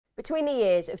Between the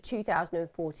years of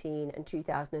 2014 and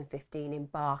 2015 in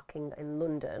Barking in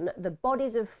London, the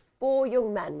bodies of 4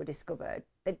 young men were discovered.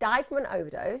 They died from an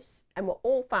overdose and were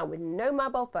all found with no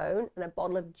mobile phone and a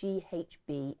bottle of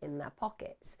GHB in their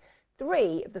pockets.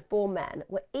 3 of the 4 men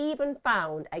were even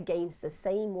found against the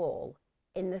same wall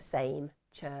in the same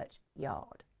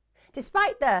churchyard.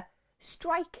 Despite the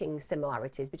striking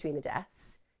similarities between the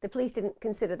deaths, the police didn't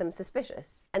consider them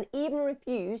suspicious and even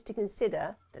refused to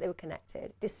consider that they were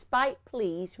connected, despite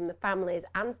pleas from the families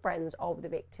and friends of the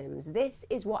victims. This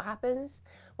is what happens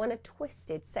when a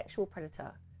twisted sexual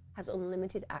predator has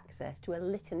unlimited access to a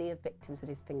litany of victims at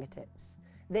his fingertips.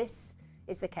 This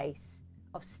is the case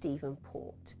of Stephen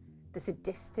Port, the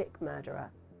sadistic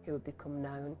murderer who would become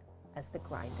known as the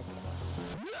Grindr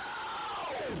Killer.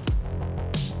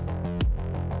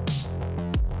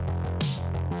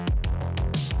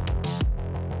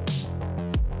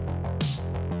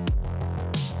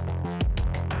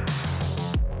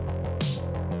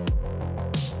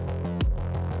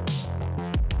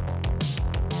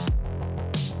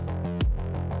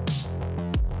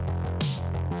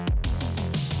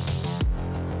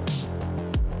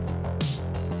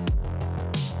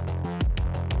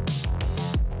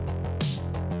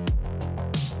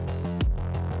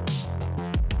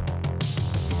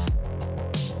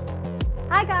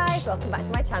 Hi guys, welcome back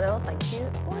to my channel. Thank you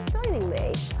for joining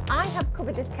me. I have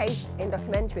covered this case in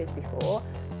documentaries before,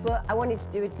 but I wanted to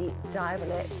do a deep dive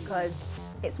on it because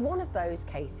it's one of those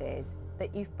cases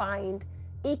that you find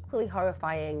equally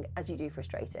horrifying as you do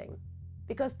frustrating.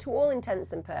 Because to all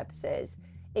intents and purposes,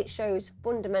 it shows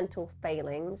fundamental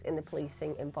failings in the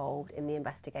policing involved in the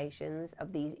investigations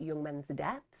of these young men's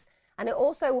deaths. And it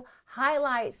also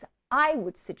highlights, I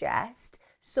would suggest,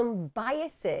 some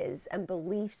biases and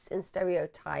beliefs and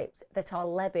stereotypes that are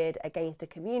levied against a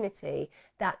community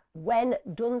that, when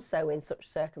done so in such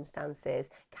circumstances,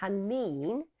 can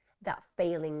mean that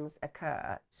failings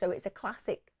occur. So it's a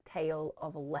classic tale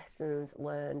of lessons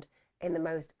learned in the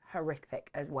most horrific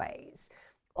as ways.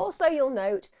 Also, you'll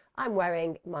note I'm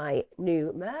wearing my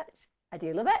new merch. I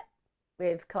do love it.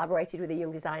 We've collaborated with a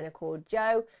young designer called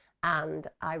Joe, and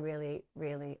I really,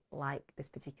 really like this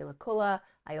particular colour.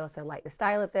 I also like the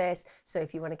style of this. So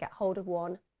if you want to get hold of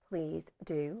one, please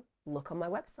do look on my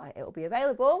website. It will be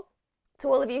available. To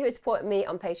all of you who are supporting me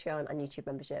on Patreon and YouTube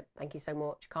membership, thank you so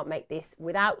much. Can't make this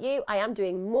without you. I am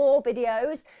doing more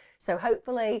videos, so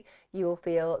hopefully you will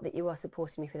feel that you are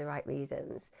supporting me for the right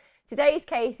reasons. Today's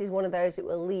case is one of those that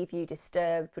will leave you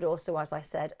disturbed, but also, as I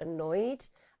said, annoyed.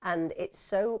 And it's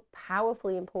so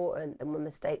powerfully important that when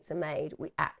mistakes are made,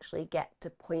 we actually get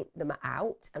to point them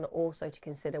out and also to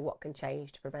consider what can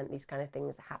change to prevent these kind of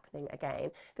things happening again.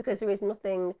 Because there is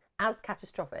nothing as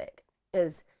catastrophic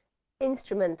as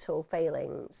instrumental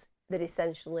failings that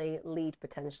essentially lead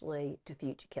potentially to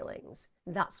future killings.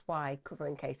 That's why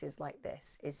covering cases like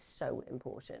this is so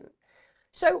important.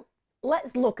 So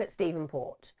let's look at Stephen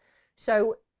Port.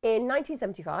 So in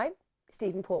 1975,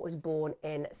 Stephen Port was born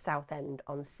in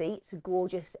Southend-on-Sea. It's a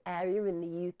gorgeous area in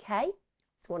the UK.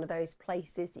 It's one of those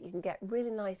places that you can get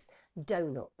really nice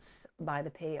donuts by the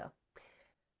pier.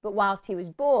 But whilst he was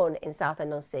born in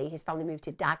Southend-on-Sea, his family moved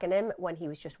to Dagenham when he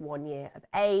was just 1 year of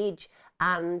age.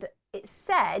 And it's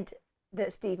said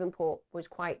that Stephen Port was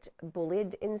quite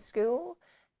bullied in school.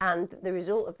 And the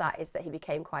result of that is that he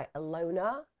became quite a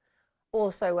loner.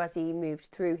 Also, as he moved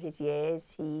through his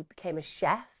years, he became a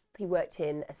chef. He worked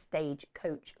in a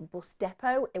stagecoach bus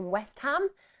depot in West Ham,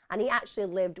 and he actually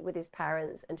lived with his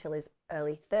parents until his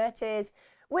early 30s,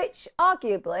 which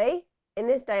arguably in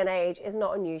this day and age is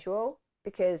not unusual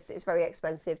because it's very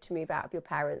expensive to move out of your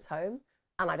parents' home.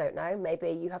 And I don't know, maybe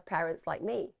you have parents like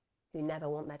me who never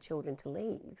want their children to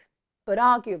leave. But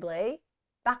arguably,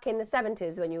 back in the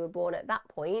 70s when you were born at that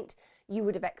point, you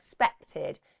would have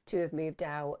expected to have moved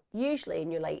out, usually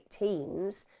in your late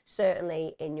teens,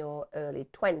 certainly in your early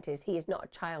 20s. He is not a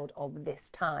child of this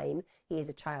time. He is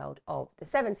a child of the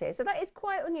 70s. So that is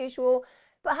quite unusual.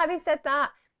 But having said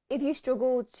that, if you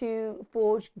struggle to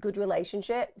forge good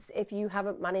relationships, if you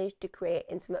haven't managed to create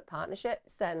intimate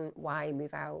partnerships, then why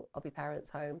move out of your parents'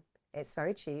 home? It's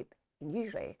very cheap, and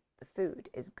usually the food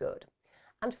is good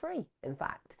and free, in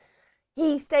fact.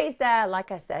 He stays there,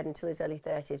 like I said, until his early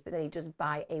 30s, but then he does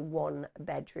buy a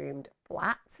 1-bedroomed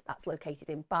flat that's located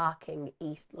in Barking,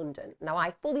 East London. Now,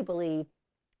 I fully believe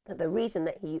that the reason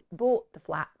that he bought the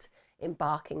flat in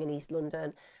Barking in East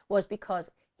London was because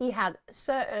he had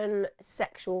certain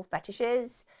sexual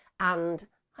fetishes. And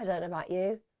I don't know about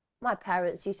you, my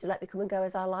parents used to let me come and go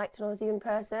as I liked when I was a young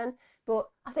person, but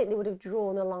I think they would have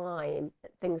drawn a line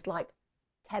at things like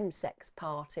chemsex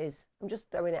parties. I'm just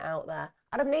throwing it out there.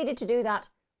 I'd have needed to do that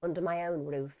under my own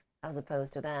roof as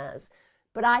opposed to theirs.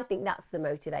 But I think that's the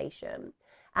motivation.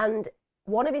 And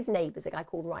one of his neighbours, a guy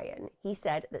called Ryan, he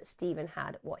said that Stephen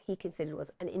had what he considered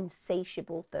was an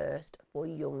insatiable thirst for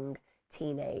young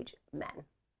teenage men.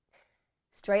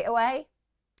 Straight away,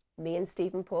 me and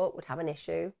Stephen Port would have an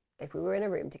issue if we were in a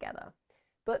room together.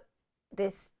 But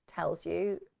this tells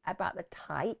you about the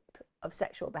type of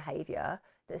sexual behaviour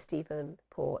that Stephen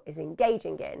Port is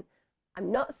engaging in.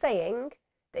 I'm not saying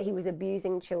that he was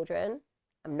abusing children.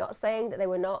 I'm not saying that they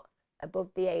were not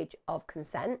above the age of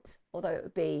consent, although it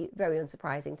would be very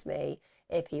unsurprising to me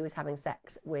if he was having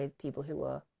sex with people who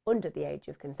were under the age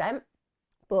of consent.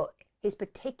 But his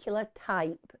particular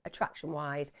type,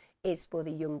 attraction-wise, is for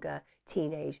the younger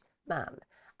teenage man.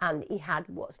 And he had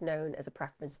what's known as a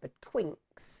preference for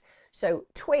twinks. So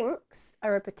twinks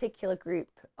are a particular group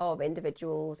of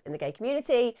individuals in the gay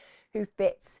community who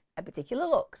fit a particular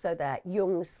look. So they're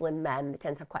young, slim men. They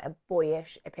tend to have quite a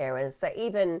boyish appearance. So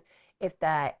even if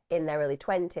they're in their early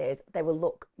 20s, they will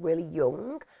look really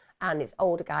young. And it's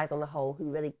older guys on the whole who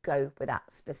really go for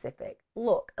that specific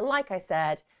look. And like I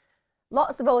said,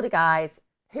 lots of older guys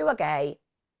who are gay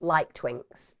like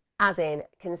twinks, as in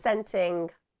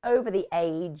consenting, over the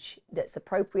age that's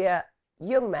appropriate,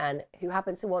 young men who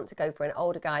happen to want to go for an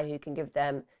older guy who can give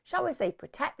them, shall we say,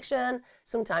 protection,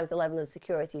 sometimes a level of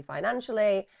security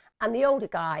financially, and the older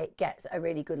guy gets a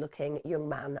really good looking young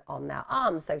man on their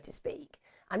arm, so to speak.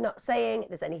 I'm not saying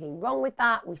there's anything wrong with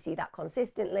that. We see that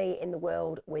consistently in the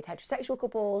world with heterosexual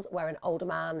couples where an older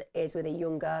man is with a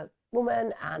younger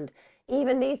woman, and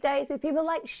even these days with people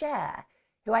like Cher,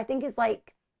 who I think is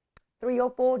like 3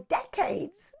 or 4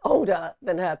 decades older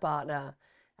than her partner.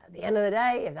 At the end of the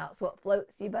day, if that's what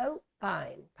floats your boat,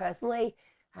 fine. Personally,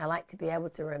 I like to be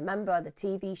able to remember the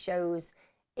TV shows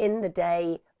in the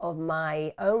day of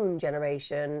my own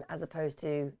generation as opposed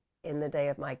to in the day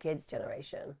of my kids'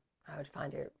 generation. I would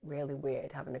find it really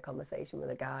weird having a conversation with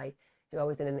a guy who I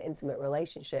was in an intimate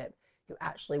relationship who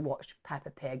actually watched Peppa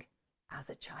Pig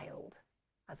as a child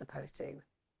as opposed to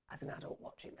as an adult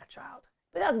watching their child.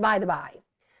 But that's by the by.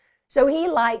 So he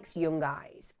likes young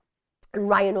guys. And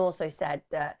Ryan also said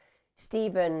that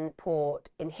Stephen Port,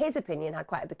 in his opinion, had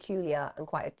quite a peculiar and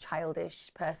quite a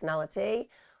childish personality.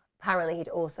 Apparently, he'd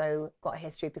also got a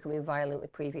history of becoming violent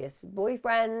with previous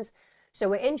boyfriends. So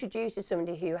we're introduced to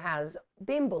somebody who has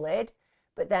been bullied,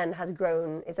 but then has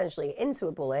grown essentially into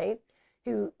a bully,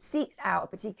 who seeks out a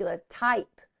particular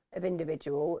type of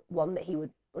individual, one that he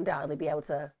would undoubtedly be able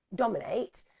to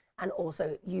dominate, and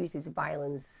also uses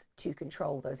violence to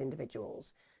control those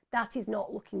individuals. That is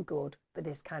not looking good for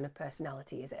this kind of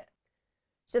personality, is it?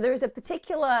 So there is a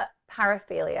particular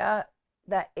paraphilia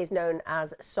that is known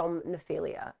as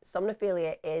somnophilia.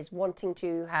 Somnophilia is wanting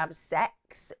to have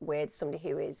sex with somebody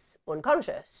who is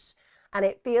unconscious. And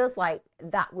it feels like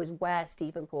that was where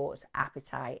Stephen Port's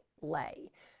appetite lay.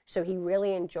 So he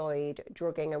really enjoyed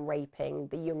drugging and raping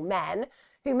the young men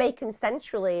who may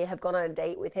consensually have gone on a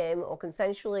date with him or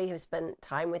consensually have spent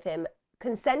time with him,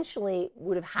 consensually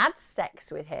would have had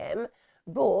sex with him,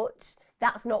 but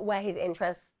that's not where his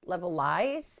interest level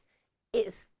lies.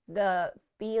 It's the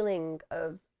feeling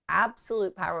of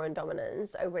absolute power and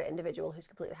dominance over an individual who's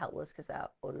completely helpless because they're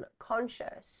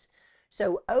unconscious.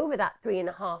 So over that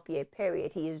 3.5-year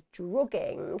period, he is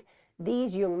drugging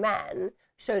these young men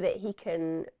so that he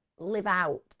can live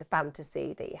out the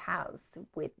fantasy that he has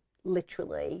with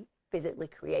literally physically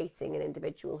creating an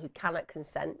individual who cannot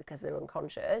consent because they're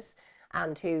unconscious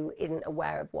and who isn't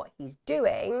aware of what he's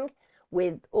doing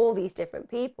with all these different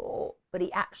people, but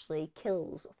he actually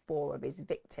kills 4 of his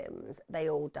victims. They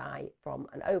all die from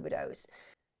an overdose.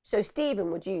 So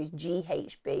Stephen would use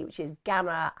GHB, which is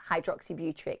gamma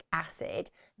hydroxybutyric acid.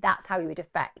 That's how he would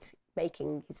affect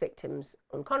making his victims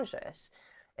unconscious.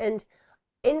 And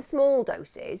in small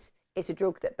doses, it's a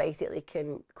drug that basically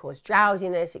can cause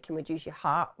drowsiness, it can reduce your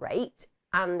heart rate,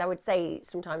 and I would say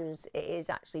sometimes it is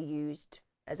actually used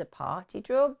as a party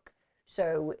drug.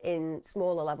 So in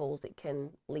smaller levels, it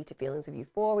can lead to feelings of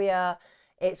euphoria.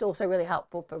 It's also really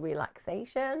helpful for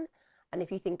relaxation. And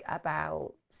if you think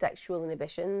about sexual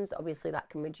inhibitions, obviously that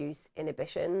can reduce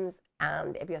inhibitions.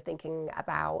 And if you're thinking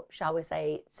about, shall we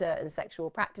say, certain sexual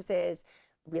practices,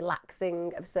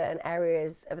 relaxing of certain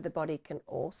areas of the body can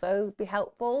also be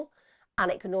helpful.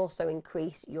 And it can also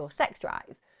increase your sex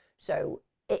drive. So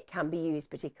it can be used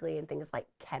particularly in things like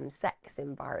chemsex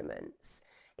environments.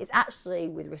 It's actually,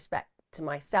 with respect to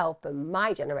myself and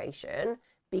my generation,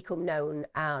 become known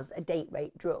as a date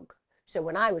rape drug. So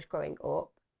when I was growing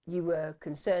up, you were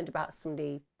concerned about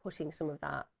somebody putting some of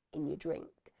that in your drink.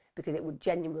 because it would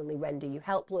genuinely render you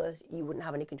helpless. You wouldn't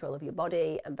have any control of your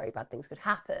body and very bad things could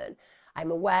happen.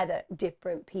 I'm aware that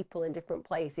different people in different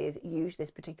places use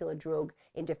this particular drug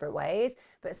in different ways,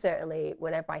 but certainly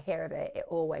whenever I hear of it, it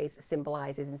always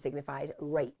symbolizes and signifies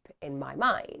rape in my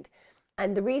mind.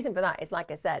 And the reason for that is,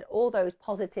 like I said, all those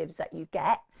positives that you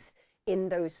get in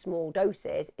those small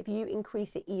doses, if you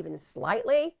increase it even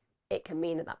slightly, it can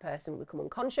mean that that person will become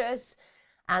unconscious.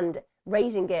 And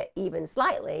raising it even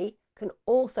slightly can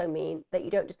also mean that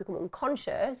you don't just become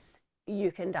unconscious,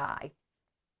 you can die.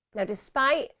 Now,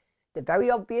 despite the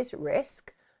very obvious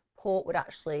risk, Port would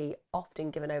actually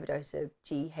often give an overdose of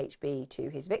GHB to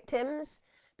his victims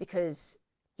because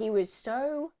he was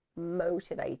so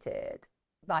motivated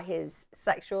by his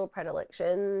sexual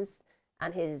predilections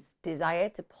and his desire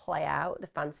to play out the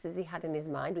fantasies he had in his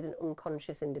mind with an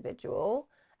unconscious individual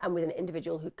and with an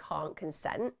individual who can't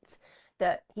consent,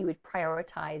 that he would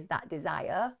prioritize that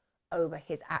desire over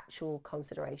his actual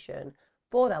consideration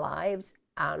for their lives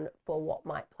and for what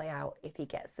might play out if he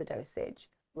gets the dosage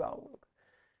wrong.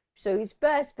 So his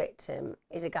first victim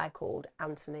is a guy called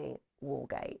Anthony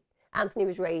Walgate. Anthony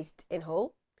was raised in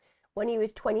Hull. When he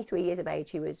was 23 years of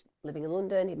age, he was living in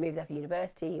London. He'd moved there for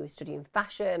university. He was studying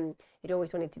fashion. He'd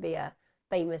always wanted to be a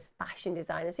famous fashion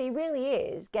designer. So he really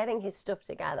is getting his stuff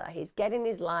together. He's getting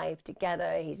his life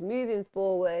together. He's moving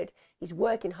forward. He's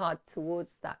working hard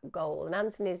towards that goal. And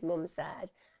Anthony's mum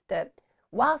said that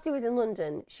whilst he was in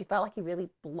London, she felt like he really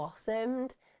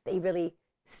blossomed, that he really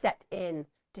stepped in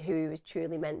to who he was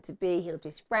truly meant to be. He loved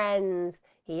his friends.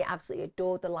 He absolutely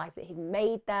adored the life that he'd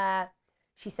made there.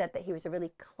 She said that he was a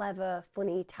really clever,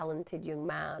 funny, talented young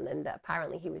man, and that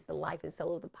apparently he was the life and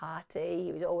soul of the party.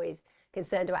 He was always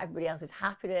concerned about everybody else's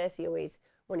happiness. He always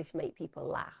wanted to make people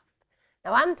laugh.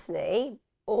 Now, Anthony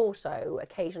also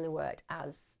occasionally worked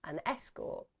as an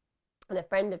escort. And a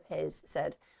friend of his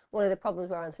said one of the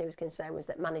problems where Anthony was concerned was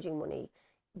that managing money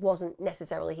wasn't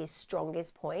necessarily his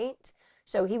strongest point.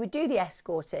 So he would do the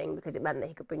escorting because it meant that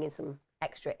he could bring in some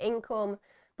extra income.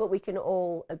 But we can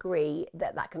all agree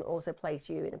that that can also place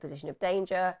you in a position of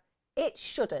danger. It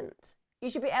shouldn't. You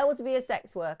should be able to be a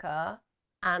sex worker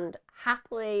and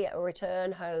happily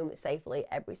return home safely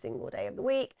every single day of the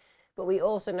week. But we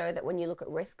also know that when you look at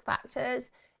risk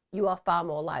factors, you are far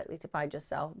more likely to find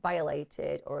yourself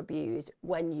violated or abused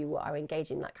when you are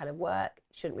engaging in that kind of work.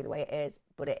 It shouldn't be the way it is,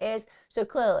 but it is. So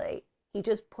clearly, he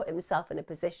just put himself in a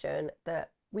position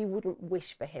that we wouldn't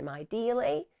wish for him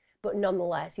ideally. But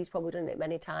nonetheless, he's probably done it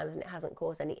many times and it hasn't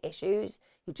caused any issues.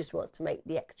 He just wants to make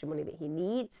the extra money that he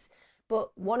needs.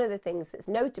 But one of the things that's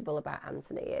notable about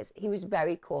Anthony is he was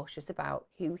very cautious about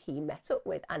who he met up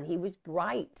with, and he was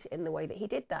bright in the way that he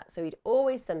did that. So he'd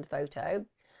always send a photo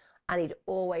and he'd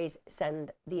always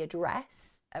send the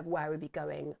address of where he'd be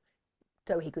going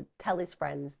so he could tell his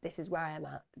friends, this is where I am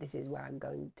at, this is where I'm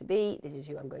going to be, this is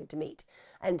who I'm going to meet.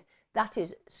 And that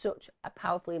is such a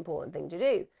powerfully important thing to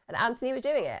do. And Anthony was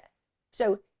doing it.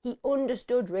 So he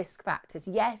understood risk factors.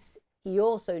 Yes, he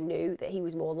also knew that he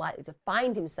was more likely to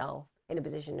find himself in a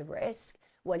position of risk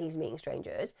when he's meeting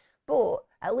strangers, but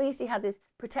at least he had this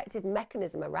protective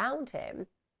mechanism around him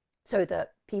so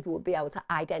that people would be able to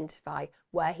identify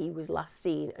where he was last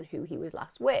seen and who he was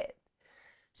last with.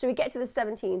 So we get to the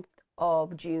 17th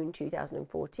of June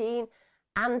 2014.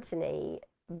 Anthony,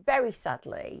 very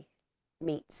sadly,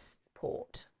 meets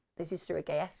Port. This is through a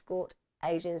gay escort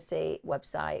agency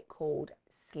website called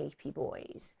Sleepy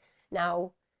Boys.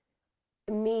 Now,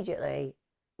 immediately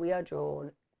we are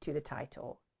drawn to the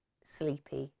title,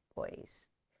 Sleepy Boys.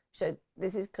 So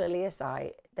this is clearly a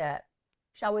site that,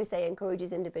 shall we say,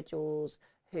 encourages individuals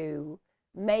who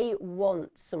may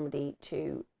want somebody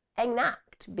to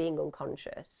enact being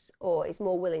unconscious, or is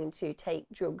more willing to take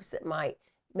drugs that might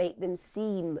make them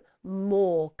seem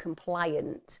more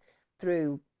compliant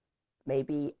through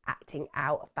maybe acting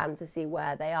out a fantasy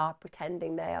where they are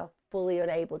pretending they are fully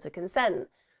unable to consent.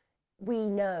 We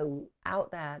know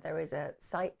out there is a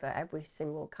site for every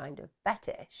single kind of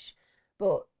fetish,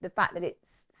 but the fact that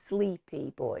it's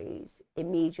Sleepy Boys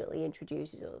immediately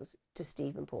introduces us to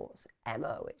Stephen Port's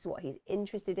MO. It's what he's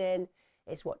interested in,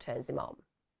 it's what turns him on.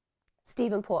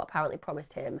 Stephen Port apparently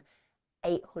promised him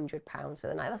 £800 for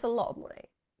the night. That's a lot of money.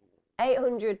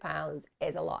 £800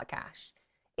 is a lot of cash.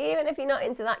 Even if you're not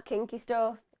into that kinky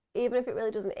stuff, even if it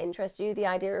really doesn't interest you, the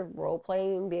idea of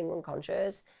role-playing, being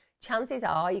unconscious, chances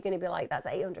are you're going to be like, that's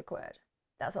 800 quid.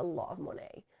 That's a lot of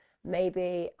money.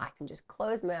 Maybe I can just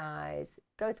close my eyes,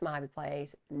 go to my happy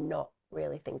place, not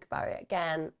really think about it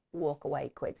again, walk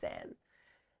away, quids in.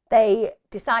 They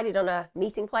decided on a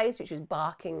meeting place, which was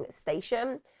Barking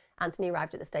Station. Anthony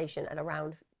arrived at the station at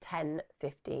around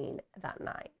 10:15 that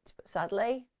night. But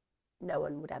sadly, no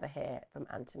one would ever hear from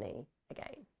Anthony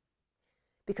again.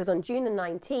 Because on June the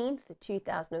 19th,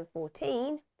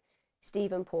 2014,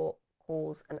 Stephen Port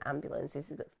calls an ambulance.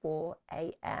 This is at 4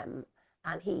 a.m.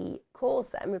 and he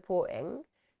calls them reporting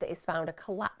that he's found a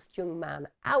collapsed young man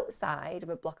outside of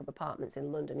a block of apartments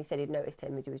in London. He said he'd noticed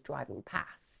him as he was driving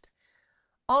past.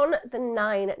 On the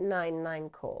 999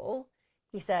 call,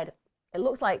 he said, it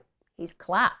looks like he's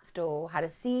collapsed or had a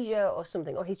seizure or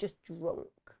something, or he's just drunk.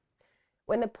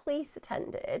 When the police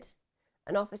attended,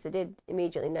 an officer did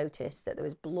immediately notice that there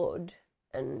was blood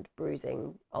and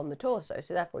bruising on the torso,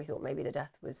 so therefore he thought maybe the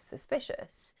death was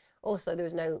suspicious. Also, there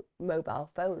was no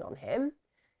mobile phone on him,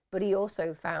 but he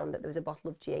also found that there was a bottle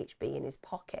of GHB in his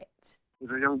pocket.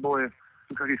 There's a young boy,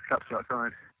 looks like he's collapsed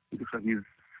outside. He looks like he's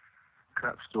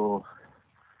collapsed or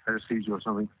had a seizure or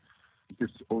something. He's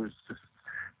just always just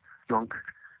drunk.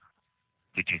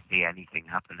 Did you see anything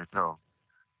happen at all?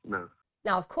 No.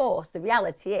 Now, of course, the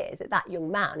reality is that that young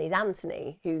man is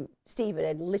Anthony, who Stephen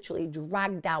had literally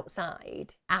dragged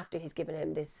outside after he's given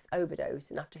him this overdose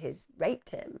and after he's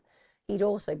raped him. He'd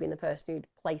also been the person who'd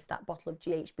placed that bottle of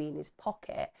GHB in his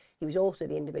pocket. He was also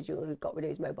the individual who got rid of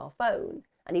his mobile phone.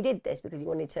 And he did this because he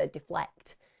wanted to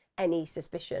deflect any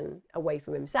suspicion away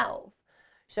from himself.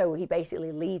 So he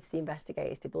basically leads the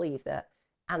investigators to believe that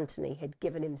Anthony had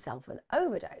given himself an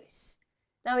overdose.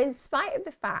 Now, in spite of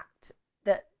the fact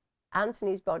that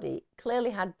Anthony's body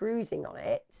clearly had bruising on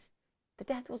it, the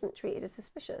death wasn't treated as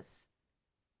suspicious.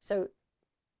 So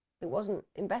it wasn't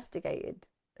investigated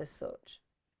as such.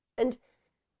 And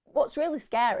what's really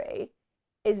scary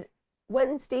is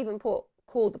when Stephen Port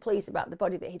called the police about the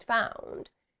body that he'd found,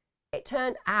 it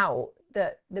turned out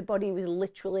that the body was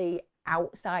literally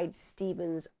outside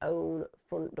Stephen's own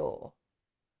front door.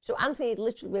 So Anthony had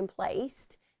literally been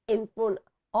placed in front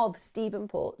of Stephen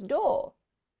Port's door.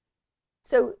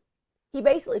 So he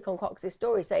basically concocts this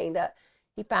story saying that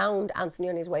he found Anthony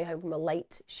on his way home from a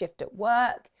late shift at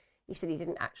work. He said he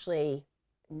didn't actually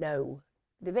know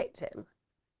the victim.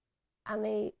 And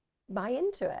they buy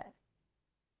into it.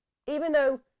 Even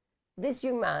though this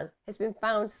young man has been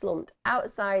found slumped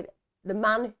outside the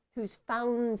man who's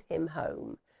found him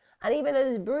home, and even though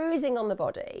there's bruising on the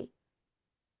body,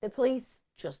 the police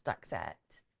just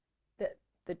accept that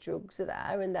the drugs are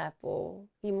there and therefore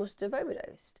he must have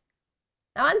overdosed.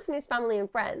 Now, Anthony's family and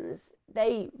friends,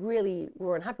 they really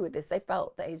were unhappy with this. They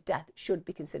felt that his death should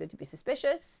be considered to be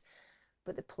suspicious,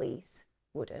 but the police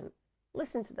wouldn't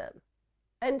listen to them.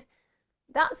 And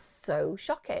that's so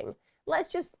shocking. Let's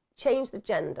just change the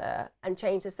gender and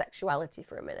change the sexuality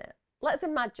for a minute. Let's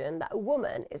imagine that a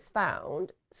woman is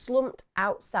found slumped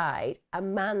outside a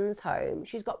man's home.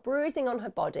 She's got bruising on her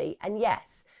body, and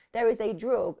yes, there is a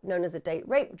drug known as a date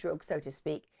rape drug, so to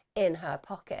speak, in her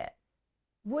pocket.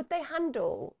 Would they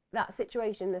handle that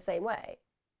situation in the same way?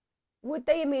 Would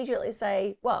they immediately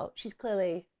say, well, she's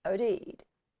clearly OD'd?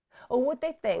 Or would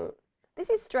they think, this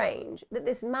is strange that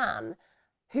this man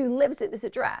who lives at this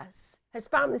address has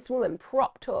found this woman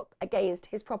propped up against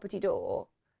his property door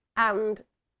and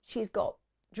she's got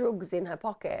drugs in her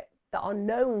pocket that are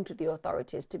known to the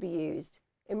authorities to be used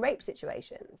in rape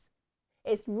situations.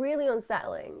 It's really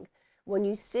unsettling when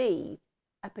you see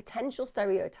a potential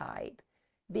stereotype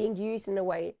being used in a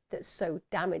way that's so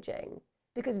damaging.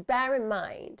 Because bear in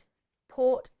mind,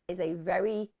 Port is a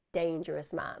very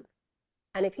dangerous man.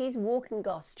 And if he's walking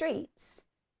our streets,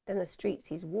 then the streets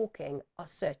he's walking are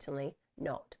certainly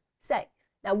not safe.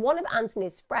 Now, one of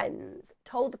Anthony's friends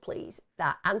told the police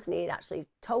that Anthony had actually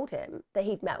told him that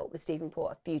he'd met up with Stephen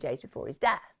Port a few days before his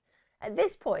death. At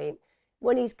this point,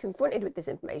 when he's confronted with this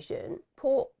information,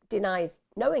 Port denies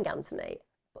knowing Anthony,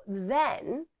 but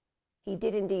then he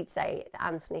did indeed say that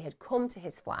Anthony had come to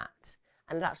his flat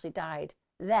and had actually died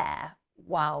there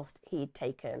whilst he'd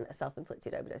taken a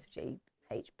self-inflicted overdose of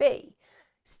GHB.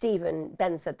 Stephen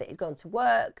then said that he'd gone to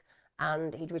work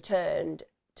and he'd returned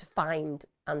to find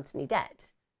Anthony dead.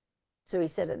 So he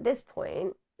said at this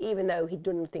point, even though he'd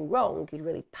done nothing wrong, he'd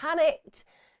really panicked,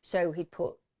 so he'd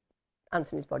put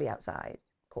Anthony's body outside,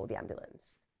 called the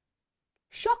ambulance.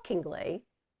 Shockingly,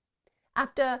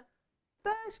 after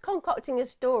first concocting a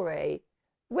story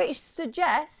which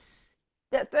suggests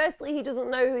that firstly he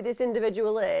doesn't know who this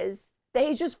individual is, that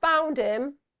he's just found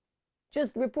him,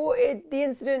 just reported the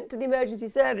incident to the emergency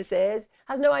services,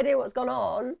 has no idea what's gone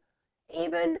on,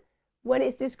 even when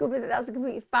it's discovered that that's a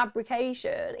complete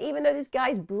fabrication, even though this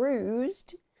guy's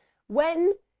bruised,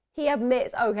 when he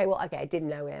admits, okay, I did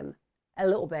know him a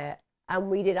little bit, and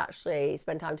we did actually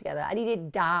spend time together, and he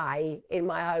did die in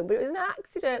my home, but it was an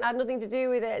accident, I had nothing to do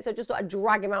with it, so I just thought I'd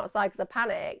drag him outside because I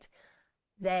panicked.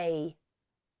 They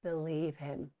believe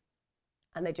him,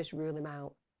 and they just rule him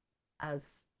out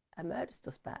as a murder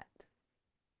suspect.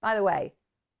 By the way,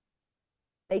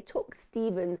 they took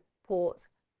Stephen Port's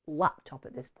laptop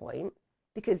at this point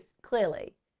because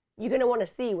clearly you're going to want to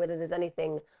see whether there's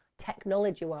anything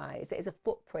technology-wise that is a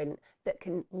footprint that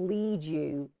can lead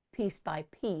you piece by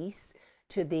piece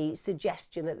to the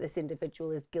suggestion that this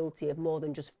individual is guilty of more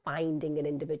than just finding an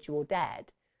individual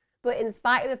dead. But in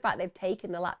spite of the fact they've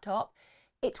taken the laptop,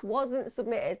 it wasn't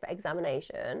submitted for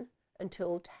examination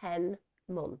until 10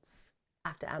 months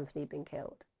after Anthony had been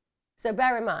killed. So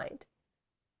bear in mind,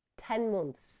 10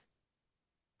 months.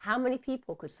 How many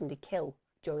people could somebody kill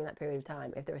during that period of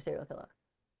time if they're a serial killer?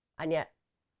 And yet,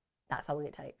 that's how long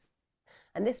it takes.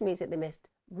 And this means that they missed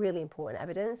really important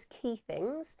evidence, key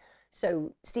things.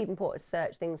 So Stephen Port has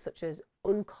searched things such as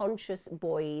unconscious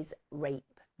boys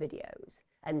rape videos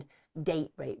and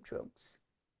date rape drugs.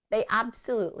 They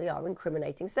absolutely are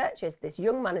incriminating searches. This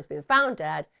young man has been found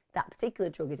dead, that particular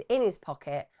drug is in his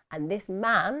pocket, and this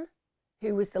man,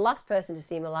 who was the last person to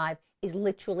see him alive, is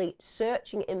literally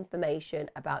searching information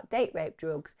about date rape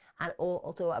drugs and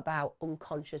also about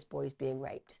unconscious boys being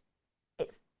raped.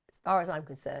 It's, as far as I'm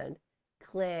concerned,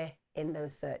 clear in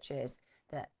those searches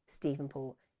that Stephen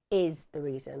Port is the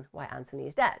reason why Anthony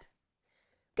is dead.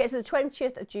 Get to the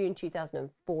 20th of June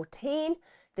 2014.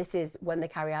 This is when they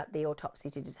carry out the autopsy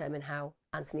to determine how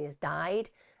Anthony has died.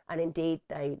 And indeed,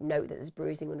 they note that there's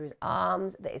bruising under his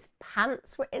arms, that his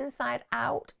pants were inside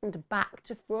out and back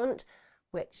to front,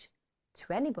 which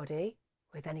to anybody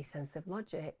with any sense of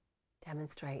logic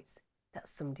demonstrates that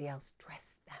somebody else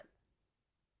dressed them.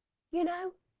 You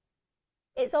know,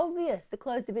 it's obvious the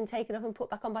clothes have been taken off and put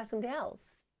back on by somebody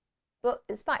else. But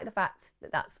in spite of the fact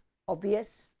that that's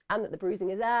obvious and that the bruising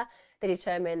is there, they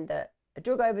determined that a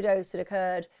drug overdose had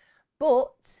occurred,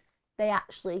 but they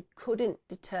actually couldn't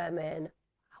determine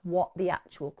what the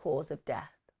actual cause of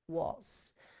death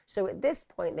was. So at this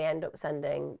point, they end up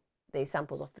sending the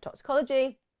samples off for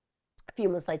toxicology. A few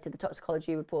months later, the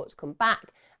toxicology reports come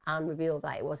back and reveal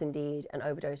that it was indeed an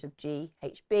overdose of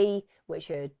GHB, which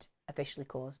had officially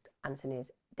caused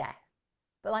Anthony's death.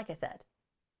 But like I said,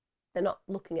 they're not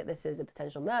looking at this as a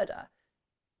potential murder.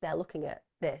 They're looking at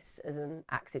this as an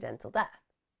accidental death.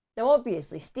 Now,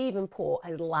 obviously, Stephen Port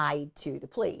has lied to the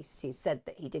police. He said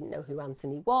that he didn't know who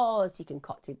Anthony was. He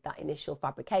concocted that initial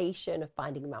fabrication of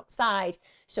finding him outside.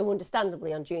 So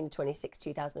understandably, on June 26,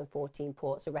 2014,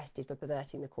 Port's arrested for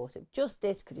perverting the course of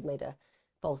justice because he made a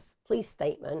false police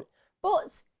statement.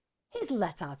 But he's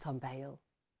let out on bail.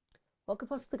 What could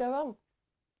possibly go wrong?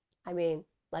 I mean,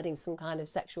 letting some kind of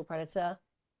sexual predator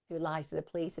who lies to the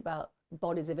police about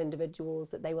bodies of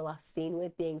individuals that they were last seen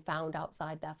with being found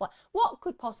outside their flat. What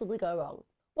could possibly go wrong?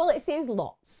 Well, it seems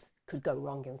lots could go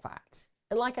wrong, in fact.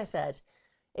 And like I said,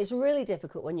 it's really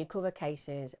difficult when you cover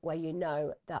cases where you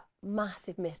know that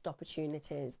massive missed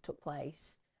opportunities took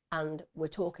place and we're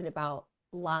talking about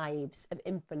lives of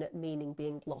infinite meaning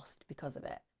being lost because of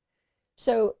it.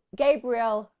 So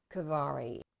Gabriel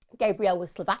Kavari. Gabriel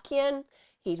was Slovakian.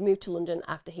 He'd moved to London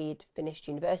after he'd finished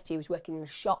university. He was working in a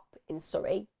shop in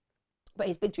Surrey. But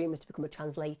his big dream was to become a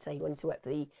translator. He wanted to work for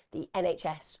the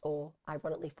NHS, or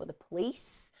ironically for the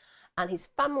police. And his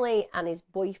family and his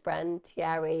boyfriend,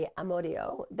 Thierry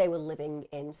Amodio, they were living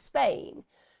in Spain.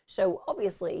 So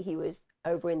obviously he was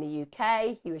over in the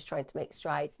UK. He was trying to make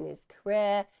strides in his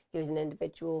career. He was an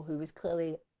individual who was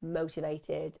clearly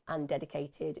motivated and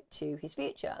dedicated to his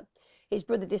future. His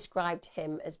brother described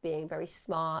him as being very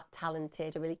smart,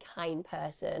 talented, a really kind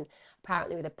person,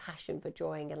 apparently with a passion for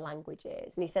drawing and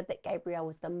languages. And he said that Gabriel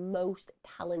was the most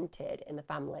talented in the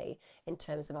family in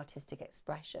terms of artistic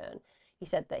expression. He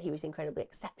said that he was incredibly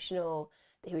exceptional,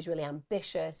 that he was really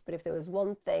ambitious, but if there was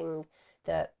one thing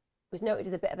that was noted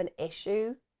as a bit of an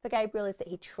issue for Gabriel is that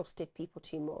he trusted people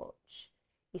too much.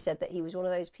 He said that he was one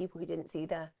of those people who didn't see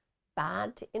the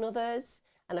bad in others.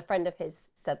 And a friend of his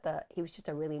said that he was just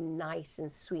a really nice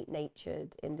and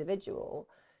sweet-natured individual.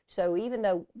 So even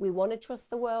though we want to trust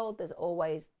the world, there's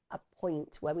always a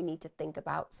point where we need to think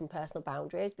about some personal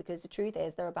boundaries, because the truth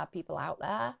is there are bad people out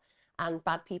there and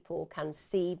bad people can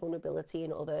see vulnerability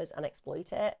in others and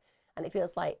exploit it. And it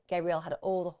feels like Gabriel had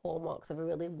all the hallmarks of a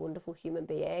really wonderful human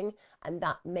being, and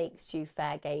that makes you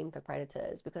fair game for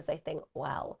predators because they think,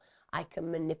 well, I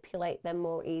can manipulate them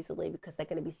more easily because they're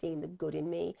going to be seeing the good in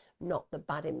me, not the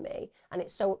bad in me. And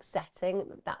it's so upsetting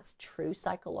that that's true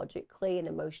psychologically and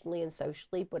emotionally and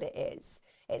socially, but it is.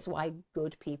 It's why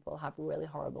good people have really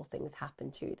horrible things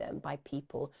happen to them by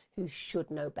people who should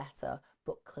know better,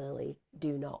 but clearly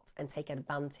do not, and take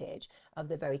advantage of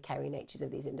the very caring natures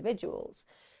of these individuals.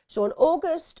 So on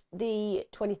August the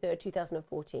 23rd,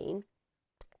 2014,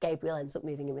 Gabriel ends up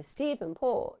moving in with Stephen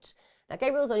Port. Now,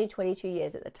 Gabriel was only 22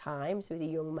 years at the time, so he was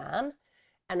a young man.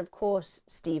 And of course,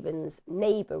 Stephen's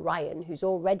neighbour, Ryan, who's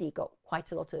already got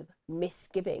quite a lot of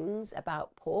misgivings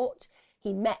about Port,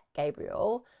 he met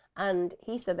Gabriel, and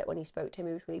he said that when he spoke to him,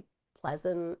 he was really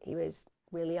pleasant, he was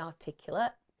really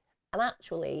articulate. And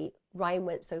actually, Ryan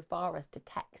went so far as to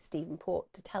text Stephen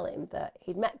Port to tell him that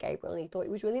he'd met Gabriel and he thought he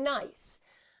was really nice.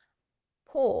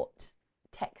 Port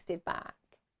texted back,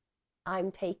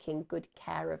 "I'm taking good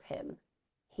care of him.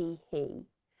 He.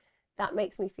 That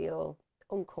makes me feel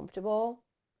uncomfortable.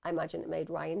 I imagine it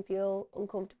made Ryan feel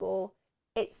uncomfortable.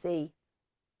 It's the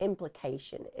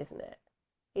implication, isn't it?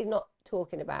 He's not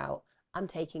talking about, I'm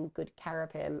taking good care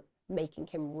of him, making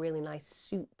him really nice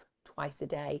soup twice a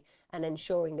day and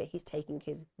ensuring that he's taking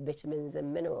his vitamins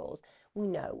and minerals. We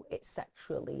know it's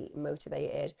sexually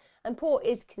motivated. And Port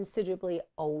is considerably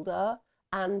older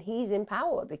and he's in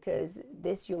power because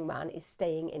this young man is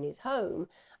staying in his home,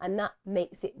 and that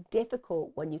makes it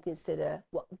difficult when you consider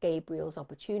what Gabriel's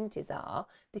opportunities are,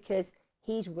 because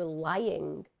he's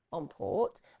relying on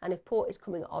Port, and if Port is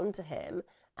coming on to him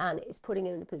and it's putting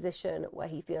him in a position where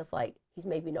he feels like he's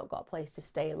maybe not got a place to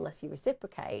stay unless he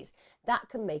reciprocates, that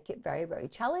can make it very, very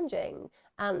challenging.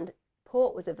 And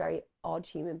Port was a very odd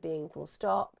human being, full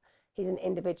stop. He's an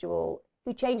individual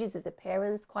who changes his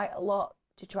appearance quite a lot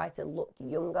to try to look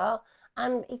younger,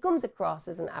 and he comes across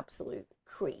as an absolute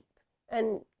creep.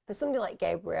 And for somebody like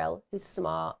Gabriel, who's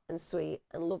smart and sweet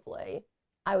and lovely,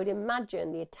 I would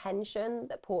imagine the attention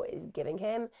that Port is giving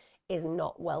him is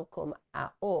not welcome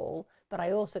at all. But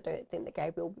I also don't think that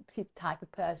Gabriel would be the type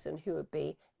of person who would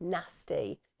be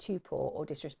nasty to Port or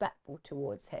disrespectful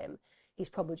towards him. He's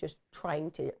probably just trying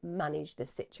to manage the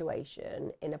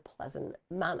situation in a pleasant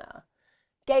manner.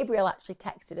 Gabriel actually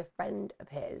texted a friend of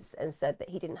his and said that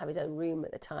he didn't have his own room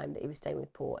at the time that he was staying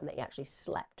with Port and that he actually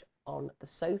slept on the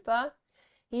sofa.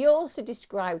 He also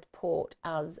described Port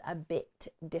as a bit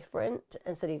different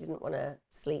and said he didn't want to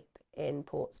sleep in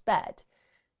Port's bed.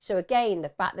 So again, the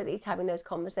fact that he's having those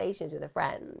conversations with a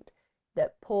friend,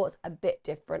 that Port's a bit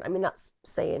different, I mean, that's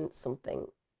saying something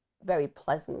very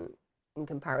pleasant in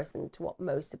comparison to what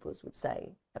most of us would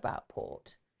say about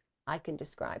Port. I can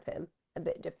describe him a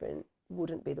bit different,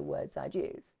 wouldn't be the words I'd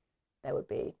use. There would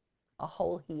be a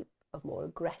whole heap of more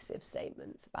aggressive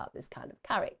statements about this kind of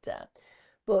character.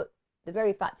 But the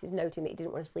very fact he's noting that he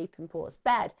didn't want to sleep in Port's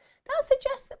bed, that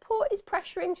suggests that Port is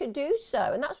pressuring to do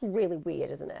so. And that's really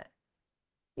weird, isn't it?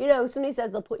 You know, somebody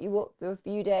said they'll put you up for a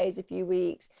few days, a few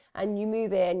weeks, and you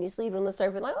move in, you're sleeping on the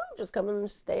sofa, and like, oh, just come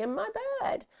and stay in my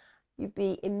bed. You'd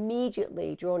be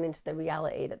immediately drawn into the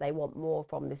reality that they want more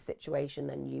from this situation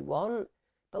than you want.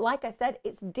 But like I said,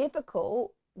 it's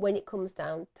difficult when it comes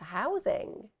down to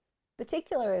housing,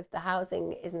 particularly if the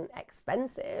housing isn't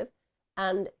expensive.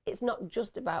 And it's not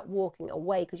just about walking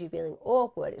away because you're feeling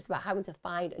awkward. It's about having to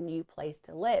find a new place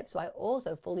to live. So I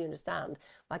also fully understand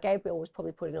why Gabriel was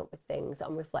probably putting up with things that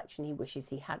on reflection he wishes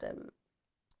he hadn't.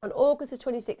 On August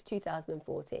 26,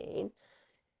 2014,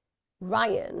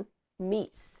 Ryan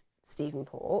meets Stephen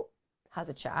Port, has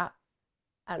a chat,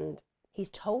 and he's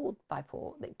told by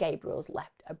Port that Gabriel's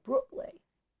left abruptly,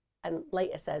 and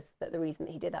later says that the reason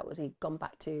that he did that was he'd gone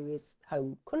back to his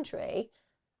home country,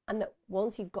 and that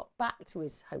once he got back to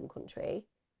his home country,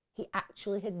 he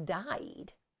actually had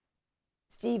died.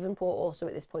 Stephen Port also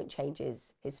at this point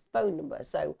changes his phone number,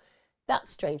 so that's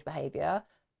strange behaviour.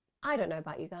 I don't know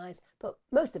about you guys, but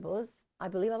most of us, I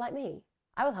believe, are like me.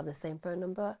 I will have the same phone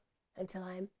number until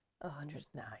I'm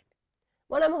 109.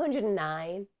 When I'm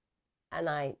 109, and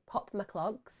I pop my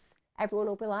clogs, everyone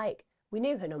will be like, we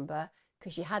knew her number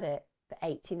because she had it for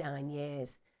 89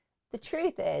 years. The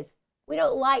truth is, we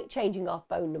don't like changing our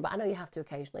phone number. I know you have to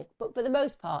occasionally, but for the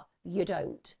most part, you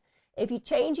don't. If you're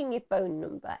changing your phone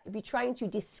number, if you're trying to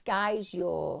disguise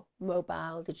your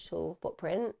mobile digital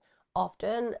footprint,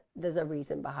 often there's a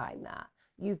reason behind that.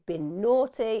 You've been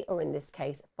naughty, or in this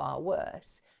case, far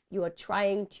worse. You are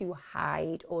trying to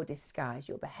hide or disguise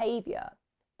your behaviour.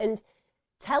 And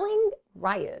telling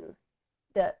Ryan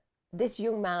that this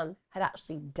young man had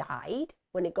actually died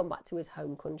when he'd gone back to his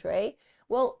home country,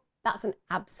 well, that's an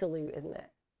absolute, isn't it?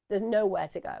 There's nowhere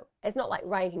to go. It's not like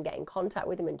Ryan can get in contact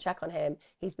with him and check on him.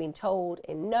 He's been told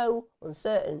in no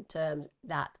uncertain terms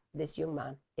that this young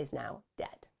man is now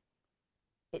dead.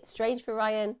 It's strange for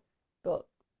Ryan, but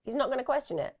he's not going to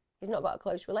question it. He's not got a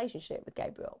close relationship with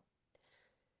Gabriel.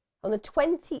 On the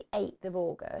 28th of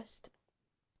August,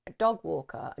 a dog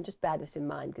walker, and just bear this in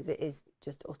mind because it is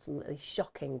just utterly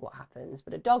shocking what happens,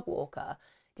 but a dog walker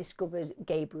discovers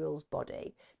Gabriel's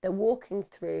body. They're walking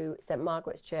through St.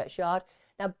 Margaret's churchyard.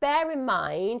 Now bear in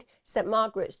mind, St.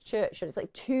 Margaret's churchyard is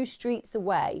like 2 streets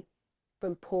away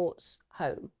from Port's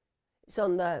home. It's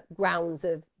on the grounds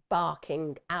of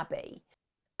Barking Abbey.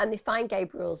 And they find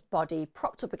Gabriel's body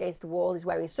propped up against the wall. He's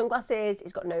wearing sunglasses,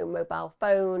 he's got no mobile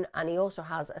phone, and he also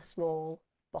has a small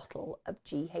bottle of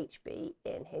GHB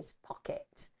in his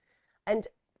pocket. And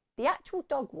the actual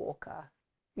dog walker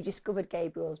who discovered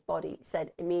Gabriel's body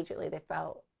said immediately they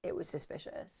felt it was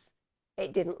suspicious.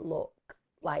 It didn't look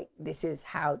like this is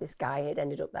how this guy had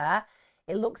ended up there.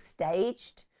 It looked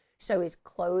staged, so his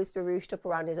clothes were ruched up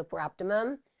around his upper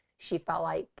abdomen. She felt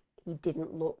like he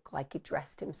didn't look like he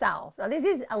dressed himself. Now, this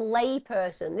is a lay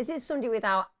person. This is somebody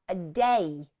without a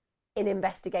day in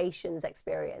investigations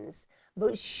experience.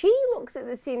 But she looks at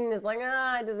the scene and is like,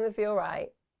 it doesn't feel right.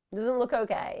 It doesn't look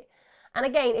okay. And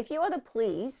again, if you are the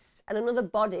police and another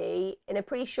body in a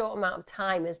pretty short amount of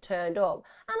time has turned up,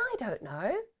 and I don't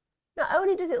know, not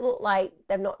only does it look like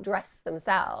they've not dressed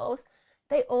themselves,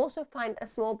 they also find a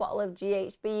small bottle of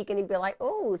GHB. You're going to be like,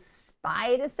 oh,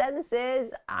 spider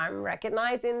senses. I'm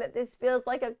recognizing that this feels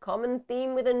like a common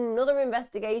theme with another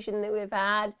investigation that we've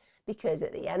had, because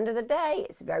at the end of the day,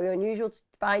 it's very unusual to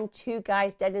find two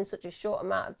guys dead in such a short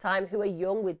amount of time who are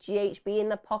young with GHB in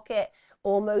their pocket,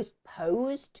 almost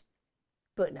posed.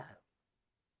 But no,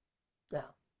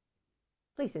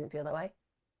 police didn't feel that way.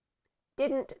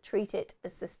 Didn't treat it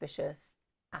as suspicious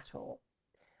at all.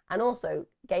 And also,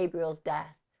 Gabriel's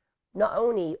death not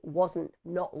only wasn't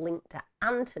not linked to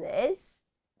Anthony's,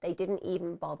 they didn't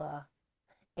even bother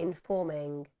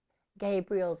informing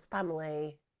Gabriel's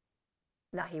family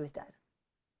that he was dead.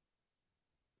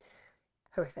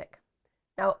 Horrific.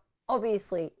 Now,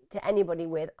 obviously, to anybody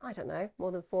with, I don't know,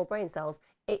 more than 4 brain cells,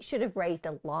 it should have raised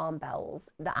alarm bells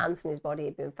that Anthony's body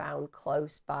had been found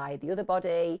close by the other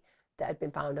body that had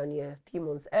been found only a few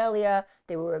months earlier.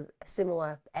 They were of a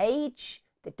similar age.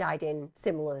 They died in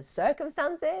similar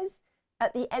circumstances.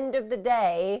 At the end of the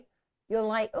day, you're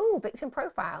like, oh, victim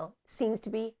profile seems to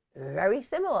be very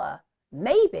similar.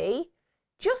 Maybe,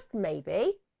 just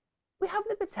maybe, we have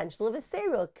the potential of a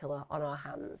serial killer on our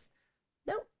hands.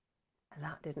 No,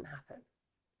 that didn't happen.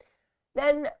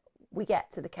 Then we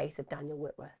get to the case of Daniel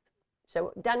Whitworth.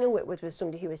 So Daniel Whitworth was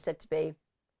somebody who was said to be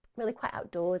really quite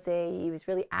outdoorsy. He was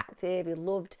really active. He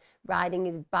loved riding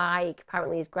his bike.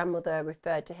 Apparently his grandmother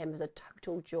referred to him as a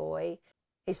total joy.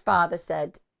 His father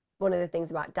said one of the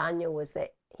things about Daniel was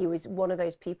that he was one of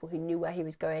those people who knew where he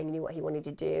was going, knew what he wanted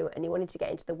to do, and he wanted to get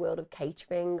into the world of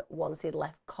catering once he'd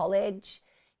left college.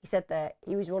 He said that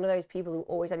he was one of those people who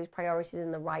always had his priorities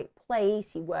in the right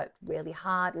place. He worked really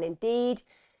hard, and indeed,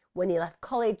 when he left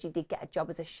college, he did get a job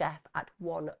as a chef at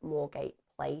One Moorgate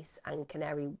Place and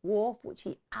Canary Wharf, which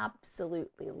he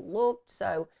absolutely loved.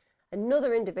 So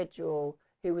another individual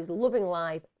who was loving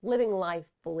life, living life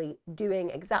fully, doing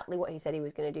exactly what he said he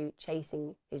was going to do,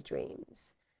 chasing his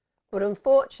dreams. But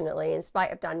unfortunately, in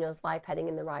spite of Daniel's life heading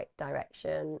in the right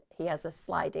direction, he has a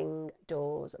sliding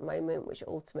doors moment, which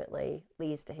ultimately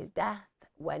leads to his death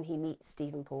when he meets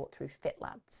Stephen Port through Fit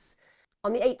Lads.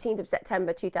 On the 18th of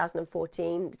September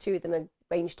 2014, the two of them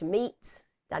arranged to meet.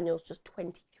 Daniel's just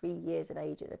 23 years of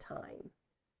age at the time.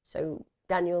 So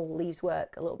Daniel leaves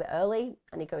work a little bit early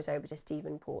and he goes over to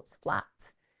Stephen Port's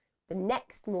flat. The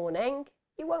next morning,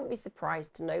 you won't be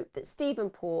surprised to note that Stephen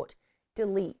Port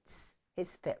deletes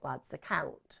his Fit Lads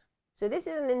account. So this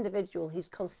is an individual who's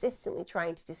consistently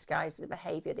trying to disguise the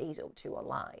behaviour that he's up to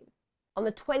online. On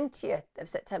the 20th of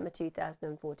September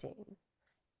 2014,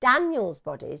 Daniel's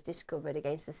body is discovered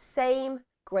against the same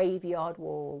graveyard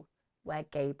wall where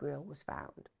Gabriel was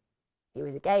found. He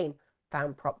was again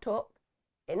found propped up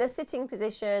in a sitting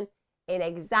position in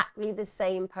exactly the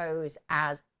same pose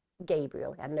as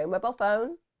Gabriel. He had no mobile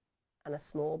phone and a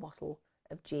small bottle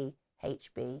of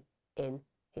GHB in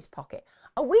his pocket.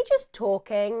 Are we just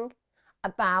talking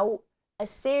about a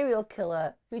serial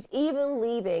killer who's even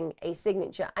leaving a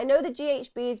signature? I know the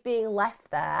GHB is being left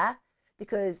there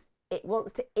because it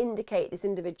wants to indicate this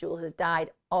individual has died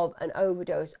of an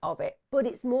overdose of it. But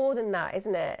it's more than that,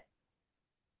 isn't it?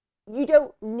 You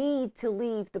don't need to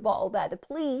leave the bottle there. The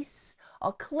police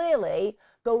are clearly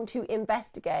going to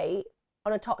investigate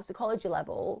on a toxicology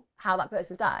level how that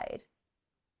person's died.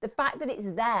 The fact that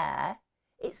it's there,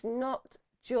 it's not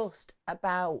just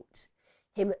about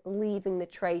him leaving the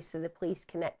trace so the police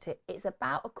connect it. It's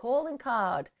about a calling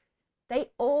card. They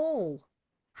all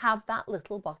have that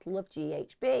little bottle of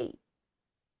GHB.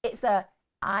 It's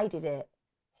I did it.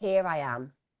 Here I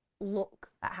am. Look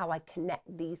at how I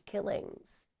connect these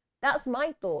killings. That's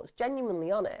my thoughts,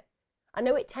 genuinely on it. I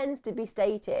know it tends to be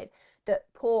stated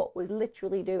that Port was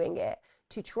literally doing it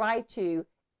to try to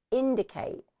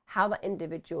indicate how that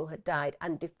individual had died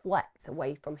and deflect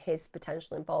away from his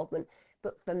potential involvement.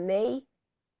 But for me,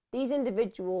 these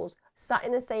individuals sat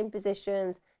in the same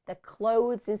positions, their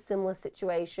clothes in similar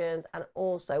situations, and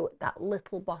also that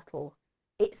little bottle.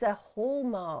 It's a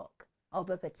hallmark of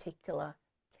a particular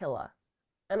killer.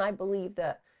 And I believe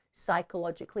that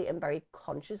psychologically and very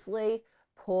consciously,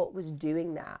 Port was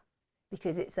doing that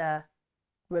because it's a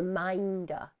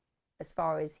reminder, as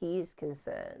far as he is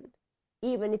concerned,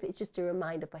 even if it's just a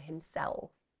reminder for himself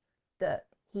that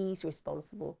he's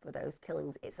responsible for those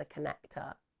killings. It's a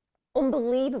connector.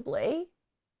 Unbelievably,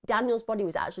 Daniel's body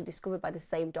was actually discovered by the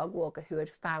same dog walker who had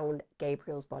found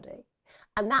Gabriel's body.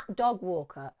 And that dog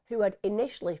walker, who had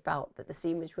initially felt that the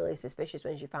scene was really suspicious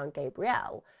when she found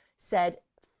Gabriel, said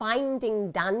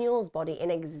finding Daniel's body in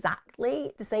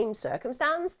exactly the same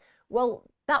circumstance, well,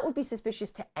 that would be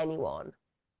suspicious to anyone,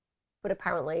 but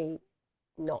apparently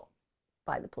not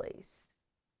by the police.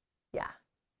 Yeah.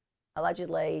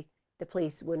 Allegedly, the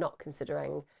police were not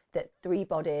considering that 3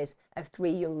 bodies of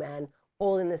 3 young men,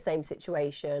 all in the same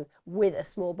situation, with a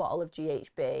small bottle of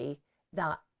GHB,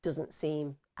 that doesn't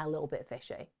seem a little bit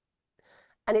fishy.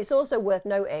 And it's also worth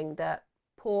noting that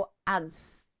Port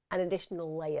adds an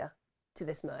additional layer to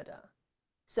this murder.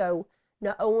 So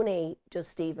not only does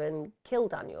Stephen kill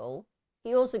Daniel,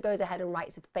 he also goes ahead and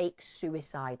writes a fake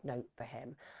suicide note for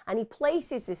him. And he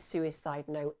places this suicide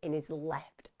note in his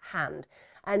left hand.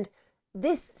 And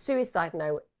this suicide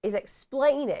note is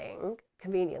explaining,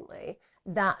 conveniently,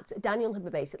 that Daniel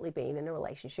had basically been in a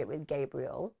relationship with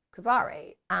Gabriel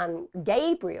Cavari. And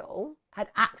Gabriel had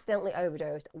accidentally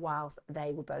overdosed whilst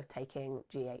they were both taking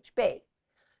GHB.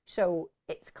 So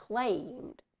it's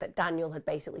claimed that Daniel had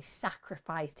basically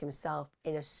sacrificed himself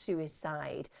in a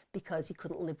suicide because he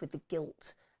couldn't live with the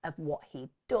guilt of what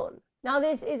he'd done. Now,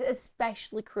 this is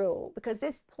especially cruel because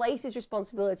this places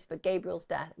responsibility for Gabriel's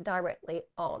death directly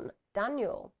on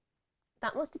Daniel.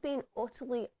 That must have been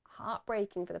utterly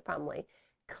heartbreaking for the family.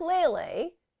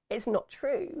 Clearly, it's not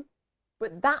true,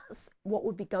 but that's what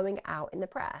would be going out in the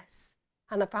press.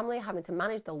 And the family are having to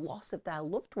manage the loss of their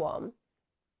loved one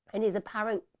and his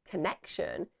apparent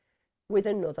connection with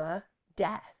another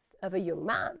death of a young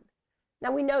man.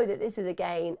 Now, we know that this is,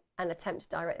 again, an attempt to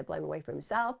direct the blame away from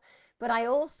himself, but I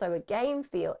also, again,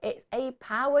 feel it's a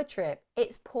power trip.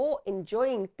 It's Port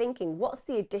enjoying thinking, what's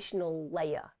the additional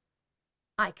layer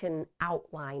I can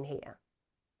outline here?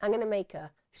 I'm going to make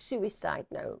a suicide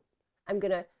note. I'm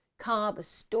going to carve a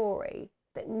story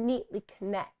that neatly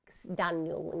connects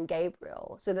Daniel and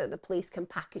Gabriel so that the police can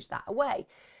package that away.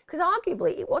 Because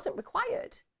arguably, it wasn't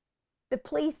required. The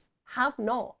police have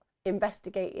not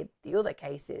investigated the other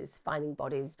cases, finding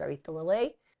bodies very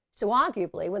thoroughly. So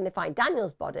arguably, when they find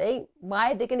Daniel's body,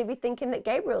 why are they going to be thinking that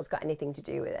Gabriel's got anything to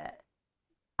do with it?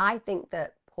 I think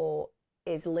that Port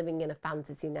is living in a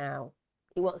fantasy now.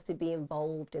 He wants to be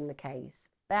involved in the case.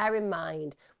 Bear in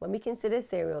mind, when we consider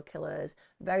serial killers,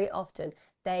 very often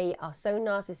they are so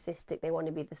narcissistic, they want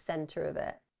to be the center of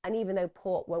it. And even though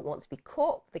Port won't want to be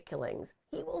caught for the killings,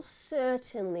 he will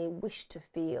certainly wish to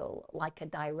feel like a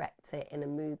director in a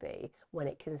movie when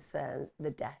it concerns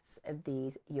the deaths of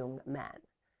these young men.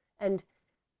 And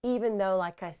even though,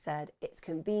 like I said, it's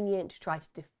convenient to try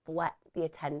to deflect the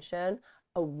attention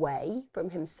away from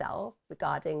himself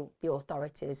regarding the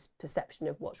authorities' perception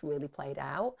of what's really played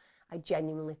out, I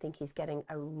genuinely think he's getting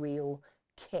a real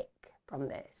kick from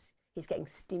this. He's getting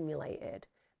stimulated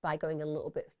by going a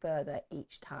little bit further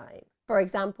each time. For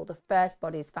example, the first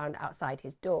body is found outside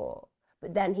his door,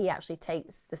 but then he actually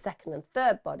takes the second and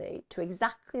third body to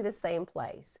exactly the same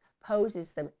place,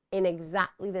 poses them in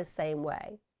exactly the same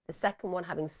way. The second one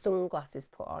having sunglasses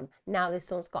put on. Now this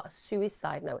one's got a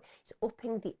suicide note. He's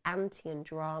upping the ante and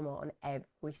drama on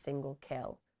every single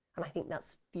kill. And I think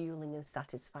that's fueling and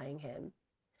satisfying him.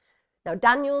 Now,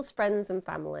 Daniel's friends and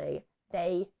family,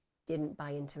 they didn't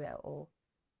buy into it at all.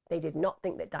 They did not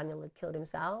think that Daniel had killed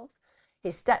himself.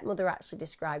 His stepmother actually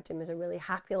described him as a really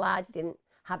happy lad. He didn't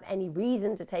have any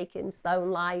reason to take his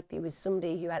own life. He was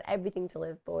somebody who had everything to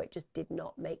live for. It just did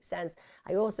not make sense.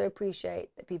 I also appreciate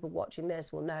that people watching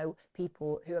this will know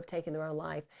people who have taken their own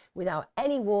life without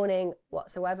any warning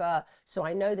whatsoever. So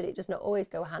I know that it does not always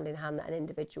go hand in hand that an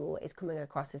individual is coming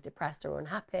across as depressed or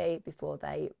unhappy before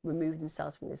they remove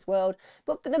themselves from this world.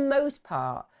 But for the most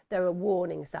part, there are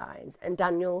warning signs, and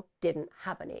Daniel didn't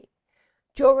have any.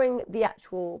 During the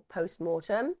actual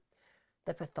post-mortem,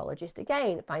 the pathologist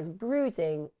again finds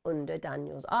bruising under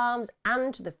Daniel's arms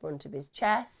and to the front of his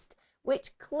chest,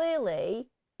 which clearly,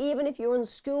 even if you're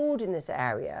unschooled in this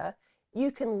area,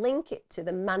 you can link it to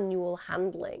the manual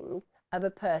handling of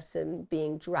a person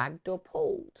being dragged or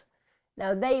pulled.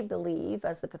 Now, they believe,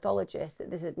 as the pathologist, that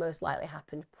this had most likely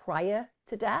happened prior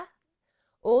to death.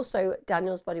 Also,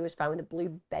 Daniel's body was found with a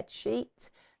blue bed sheet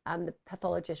and the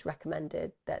pathologist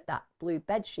recommended that that blue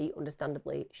bedsheet,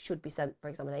 understandably, should be sent for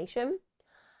examination.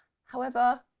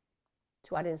 However,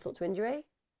 to add insult to injury,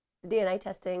 the DNA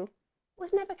testing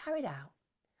was never carried out.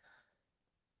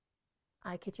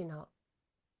 I kid you not,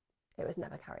 it was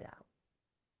never carried out.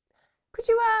 Could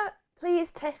you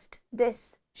please test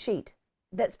this sheet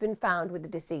that's been found with the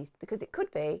deceased? Because it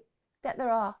could be that there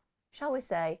are, shall we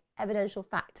say, evidential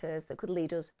factors that could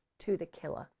lead us to the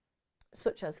killer,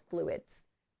 such as fluids,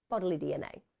 bodily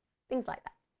DNA, things like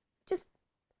that. Just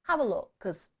have a look,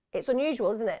 because it's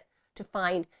unusual, isn't it, to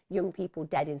find young people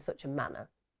dead in such a manner.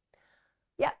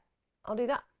 Yeah, I'll do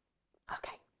that.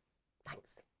 Okay,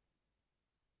 thanks.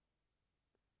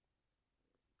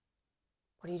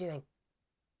 What are you doing?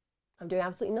 I'm doing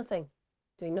absolutely nothing.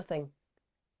 Doing nothing.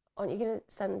 Aren't you going to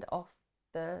send off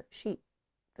the sheet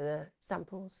for the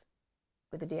samples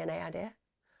with the DNA idea?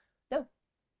 No,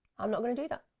 I'm not going to do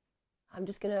that. I'm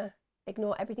just going to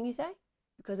ignore everything you say,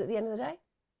 because at the end of the day,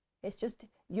 it's just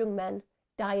young men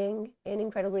dying in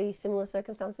incredibly similar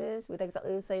circumstances with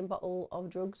exactly the same bottle of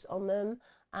drugs on them,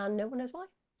 and no one knows why.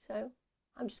 So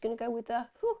I'm just going to go with the,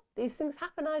 these things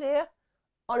happen idea.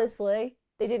 Honestly,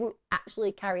 they didn't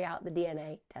actually carry out the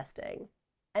DNA testing.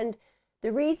 And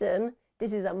the reason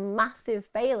this is a massive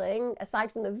failing,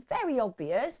 aside from the very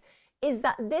obvious, is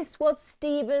that this was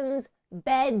Stephen's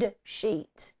bed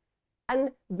sheet.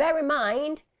 And bear in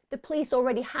mind, the police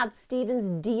already had Stephen's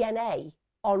DNA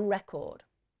on record.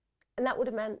 And that would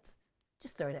have meant,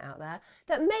 just throwing it out there,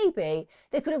 that maybe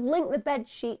they could have linked the bed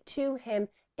sheet to him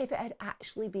if it had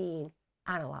actually been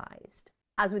analysed.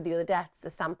 As with the other deaths, the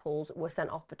samples were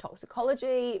sent off for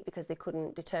toxicology because they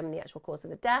couldn't determine the actual cause of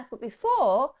the death. But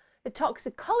before the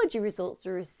toxicology results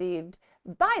were received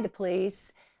by the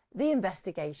police, the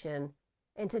investigation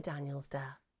into Daniel's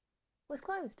death was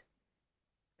closed.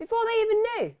 Before they even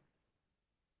knew.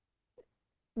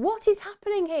 What is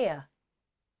happening here?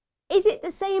 Is it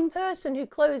the same person who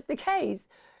closed the case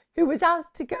who was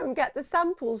asked to go and get the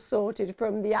samples sorted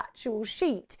from the actual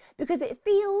sheet? Because it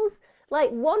feels like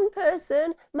one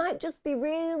person might just be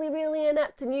really, really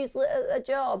inept and useless at their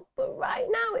job. But right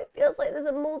now it feels like there's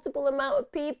a multiple amount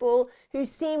of people who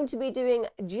seem to be doing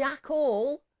jack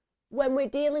all when we're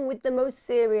dealing with the most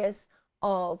serious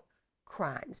of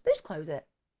crimes. But just close it.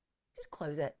 Just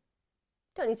close it.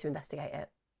 Don't need to investigate it.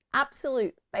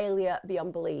 Absolute failure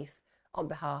beyond belief on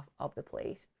behalf of the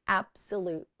police.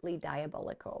 Absolutely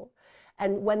diabolical.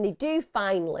 And when they do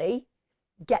finally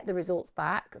get the results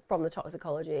back from the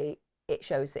toxicology, it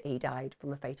shows that he died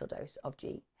from a fatal dose of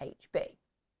GHB.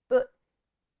 But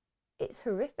it's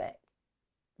horrific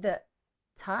that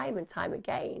time and time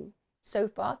again, so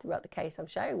far throughout the case I'm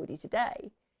sharing with you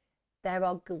today, there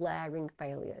are glaring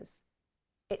failures.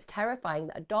 It's terrifying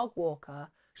that a dog walker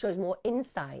shows more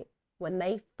insight when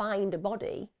they find a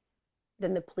body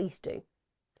than the police do.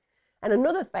 And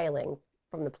another failing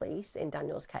from the police in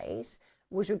Daniel's case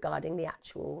was regarding the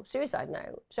actual suicide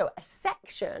note. So a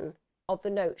section of the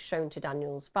note shown to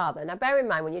Daniel's father. Now bear in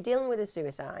mind, when you're dealing with a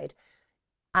suicide,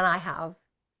 and I have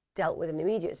dealt with an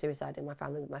immediate suicide in my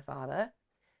family with my father,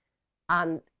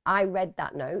 and I read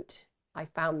that note, I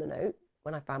found the note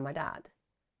when I found my dad.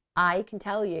 I can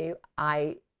tell you,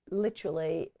 I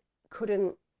literally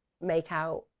couldn't make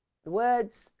out the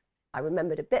words. I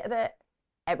remembered a bit of it.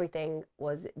 Everything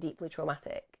was deeply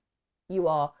traumatic. You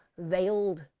are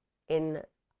veiled in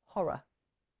horror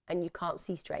and you can't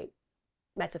see straight,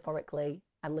 metaphorically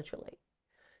and literally.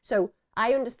 So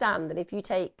I understand that if you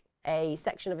take a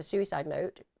section of a suicide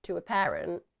note to a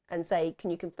parent and say, can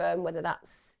you confirm whether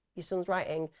that's your son's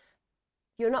writing,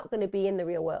 you're not going to be in the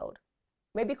real world.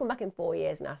 Maybe come back in 4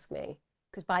 years and ask me,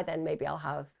 because by then maybe I'll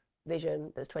have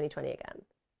vision that's 20/20 again.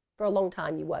 For a long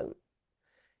time you won't.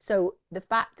 So the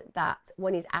fact that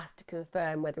when he's asked to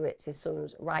confirm whether it's his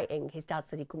son's writing, his dad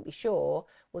said he couldn't be sure,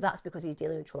 well, that's because he's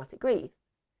dealing with traumatic grief.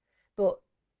 But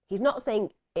he's not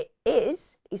saying it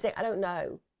is. He's saying, I don't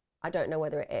know. I don't know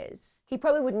whether it is. He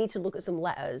probably would need to look at some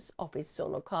letters of his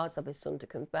son or cards of his son to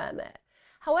confirm it.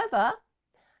 However,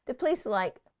 the police were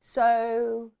like,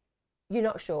 so you're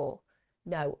not sure?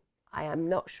 No, I am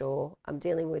not sure. I'm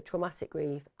dealing with traumatic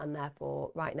grief, and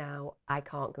therefore right now I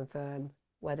can't confirm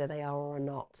whether they are or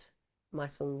not my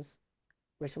son's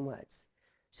written words.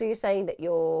 So you're saying that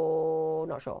you're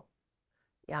not sure?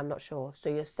 Yeah, I'm not sure. So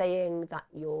you're saying that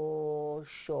you're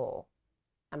sure?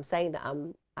 I'm saying that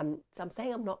I'm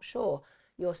saying I'm not sure.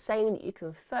 You're saying that you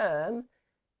confirm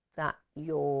that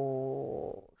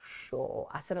you're sure.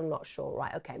 I said I'm not sure.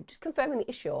 Right, okay. I'm just confirming that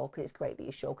you're sure, because it's great that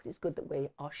you're sure, because it's good that we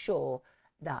are sure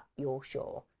that you're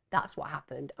sure. That's what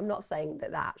happened. I'm not saying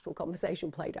that the actual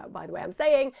conversation played out, by the way. I'm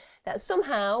saying that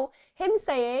somehow him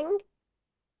saying,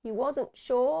 he wasn't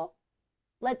sure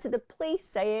led to the police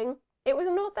saying it was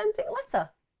an authentic letter.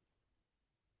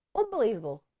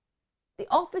 Unbelievable. The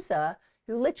officer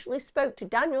who literally spoke to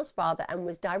Daniel's father and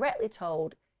was directly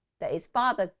told that his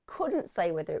father couldn't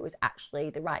say whether it was actually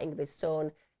the writing of his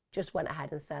son, just went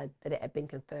ahead and said that it had been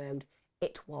confirmed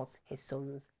it was his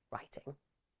son's writing,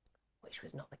 which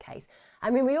was not the case. I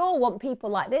mean, we all want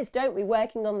people like this, don't we,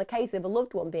 working on the case of a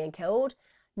loved one being killed.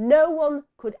 No one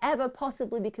could ever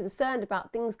possibly be concerned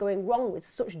about things going wrong with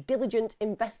such diligent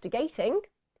investigating.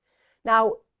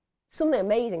 Now, something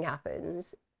amazing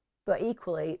happens, but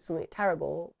equally something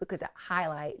terrible, because it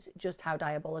highlights just how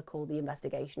diabolical the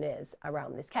investigation is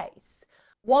around this case.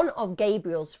 One of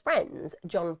Gabriel's friends,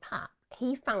 John Papp,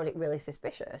 he found it really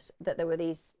suspicious that there were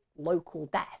these local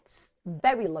deaths,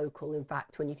 very local in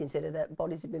fact, when you consider that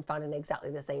bodies had been found in exactly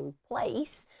the same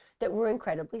place, that were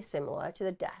incredibly similar to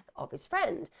the death of his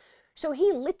friend. So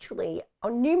he literally,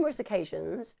 on numerous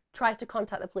occasions, tries to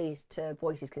contact the police to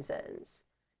voice his concerns,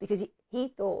 because he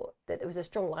thought that there was a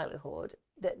strong likelihood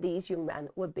that these young men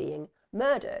were being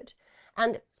murdered.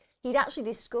 And he'd actually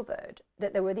discovered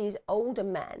that there were these older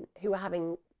men who were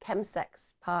having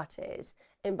chemsex parties,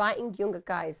 inviting younger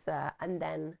guys there and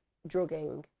then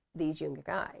drugging these younger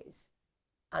guys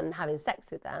and having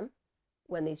sex with them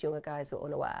when these younger guys were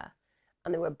unaware.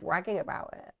 And they were bragging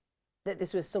about it, that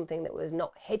this was something that was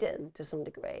not hidden to some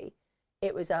degree.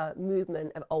 It was a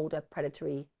movement of older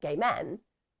predatory gay men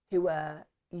who were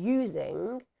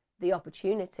using the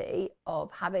opportunity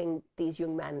of having these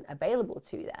young men available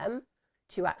to them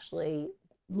to actually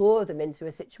lure them into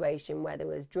a situation where there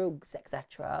was drugs,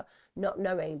 etc., not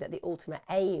knowing that the ultimate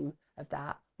aim of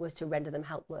that was to render them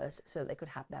helpless so that they could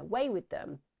have their way with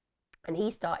them. And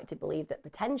he started to believe that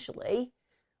potentially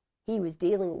he was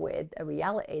dealing with a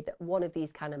reality that one of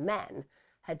these kind of men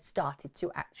had started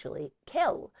to actually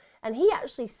kill. And he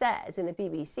actually says in a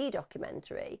BBC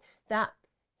documentary that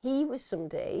he was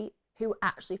somebody who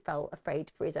actually felt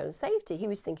afraid for his own safety. He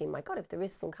was thinking, my God, if there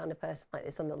is some kind of person like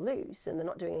this on the loose and they're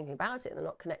not doing anything about it and they're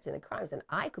not connecting the crimes, then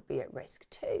I could be at risk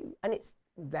too. And it's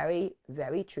very,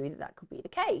 very true that that could be the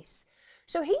case.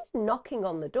 So he's knocking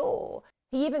on the door.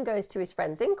 He even goes to his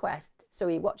friend's inquest. So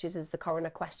he watches as the coroner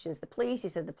questions the police. He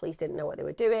said the police didn't know what they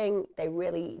were doing. They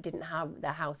really didn't have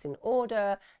their house in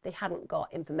order. They hadn't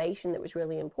got information that was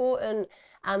really important.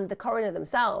 And the coroner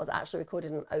themselves actually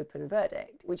recorded an open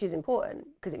verdict, which is important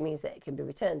because it means that it can be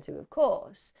returned to, of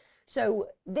course. So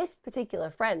this particular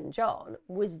friend, John,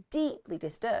 was deeply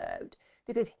disturbed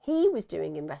because he was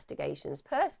doing investigations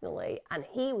personally and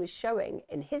he was showing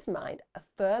in his mind a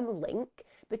firm link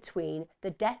between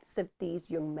the deaths of these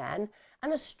young men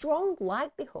and a strong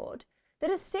likelihood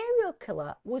that a serial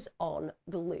killer was on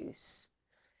the loose.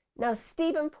 Now,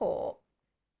 Stephen Port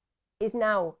is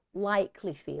now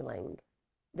likely feeling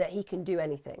that he can do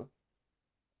anything.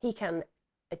 He can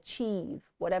achieve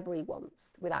whatever he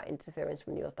wants without interference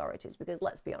from the authorities, because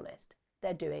let's be honest,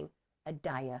 they're doing a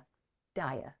dire,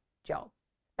 dire job.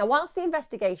 Now, whilst the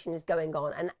investigation is going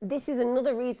on, and this is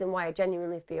another reason why I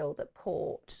genuinely feel that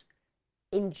Port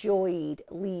enjoyed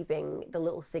leaving the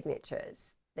little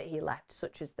signatures that he left,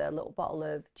 such as the little bottle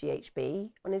of GHB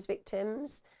on his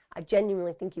victims. I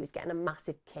genuinely think he was getting a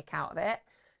massive kick out of it.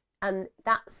 And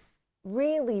that's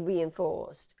really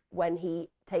reinforced when he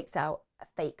takes out a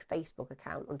fake Facebook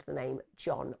account under the name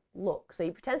John Luck. So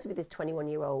he pretends to be this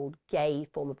 21-year-old gay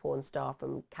former porn star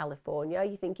from California.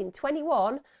 You're thinking,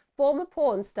 21, former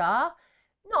porn star?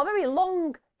 Not a very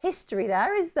long history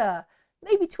there, is there?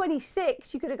 Maybe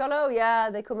 26, you could have gone, oh yeah,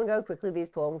 they come and go quickly, these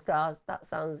porn stars. That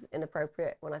sounds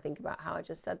inappropriate when I think about how I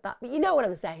just said that. But you know what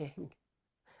I'm saying.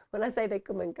 When I say they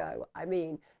come and go, I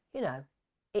mean, you know,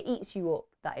 it eats you up,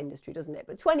 that industry, doesn't it?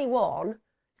 But 21,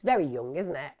 it's very young,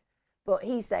 isn't it? But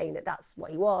he's saying that that's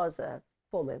what he was, a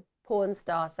former porn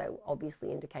star, so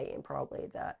obviously indicating probably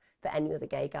that for any other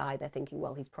gay guy, they're thinking,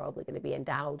 well, he's probably going to be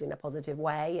endowed in a positive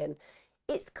way. And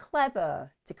it's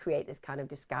clever to create this kind of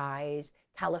disguise.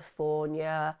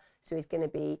 California, so he's going to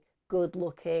be good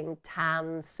looking,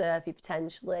 tan, surfy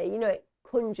potentially. You know, it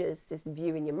conjures this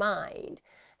view in your mind.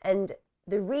 And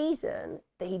the reason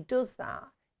that he does that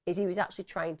is he was actually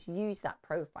trying to use that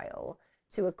profile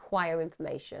to acquire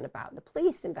information about the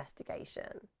police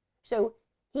investigation. So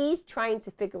he's trying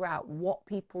to figure out what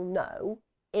people know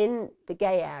in the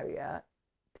gay area,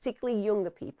 particularly younger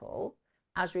people,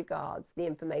 as regards the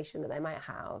information that they might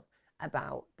have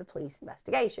about the police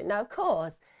investigation. Now, of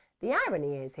course, the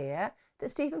irony is here that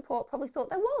Stephen Port probably thought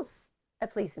there was a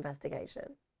police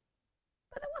investigation,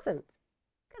 but there wasn't,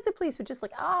 because the police were just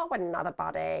like, oh, another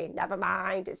body, never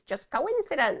mind, it's just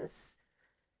coincidence.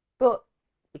 But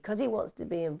because he wants to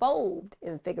be involved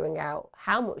in figuring out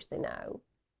how much they know,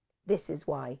 this is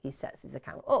why he sets his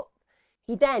account up.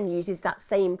 He then uses that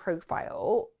same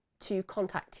profile to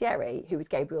contact Thierry, who was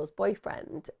Gabriel's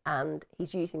boyfriend, and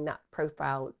he's using that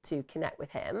profile to connect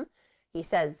with him. He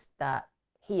says that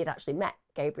he had actually met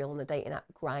Gabriel on a dating app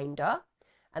Grindr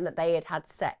and that they had had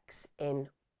sex in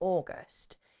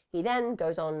August. He then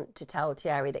goes on to tell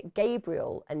Thierry that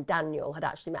Gabriel and Daniel had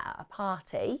actually met at a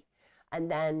party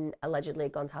and then allegedly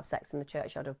had gone to have sex in the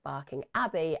churchyard of Barking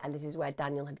Abbey, and this is where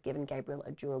Daniel had given Gabriel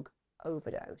a drug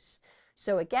overdose.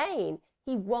 So again,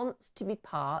 he wants to be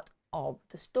part of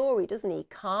the story, doesn't he? He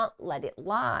can't let it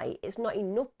lie. It's not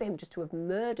enough for him just to have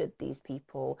murdered these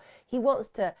people. He wants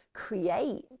to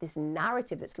create this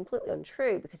narrative that's completely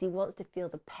untrue because he wants to feel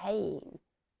the pain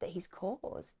that he's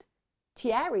caused.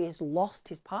 Thierry has lost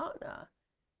his partner,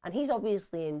 and he's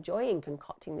obviously enjoying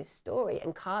concocting this story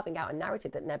and carving out a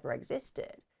narrative that never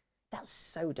existed. That's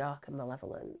so dark and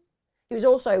malevolent. He was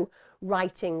also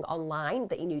writing online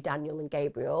that he knew Daniel and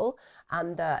Gabriel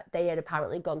and that they had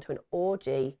apparently gone to an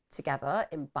orgy together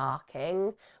in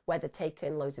Barking, where they'd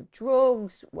taken loads of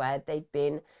drugs, where they'd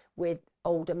been with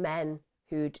older men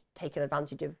who'd taken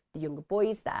advantage of the younger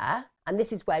boys there. And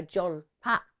this is where John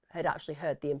Pat had actually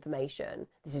heard the information.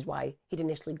 This is why he'd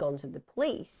initially gone to the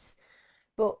police.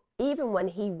 But even when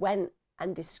he went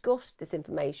and discussed this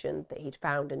information that he'd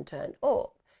found and turned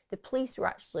up, the police were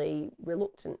actually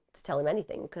reluctant to tell him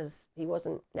anything because he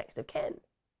wasn't next of kin.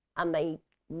 And they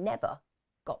never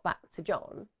got back to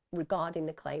John regarding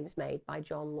the claims made by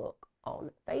John Luck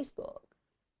on Facebook.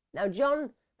 Now,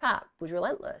 John Papp was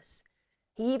relentless.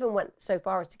 He even went so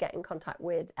far as to get in contact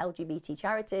with LGBT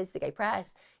charities, the gay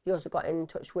press. He also got in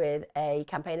touch with a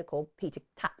campaigner called Peter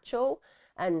Tatchell.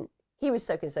 And he was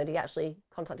so concerned, he actually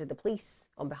contacted the police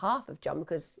on behalf of John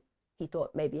because he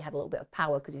thought maybe he had a little bit of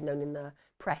power because he's known in the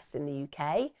press in the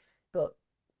UK, but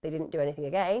they didn't do anything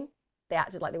again. They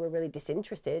acted like they were really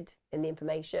disinterested in the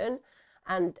information.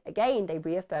 And again, they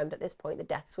reaffirmed at this point the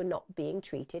deaths were not being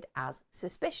treated as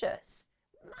suspicious.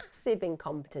 Massive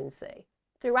incompetency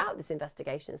throughout this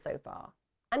investigation so far.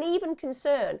 And even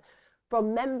concern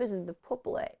from members of the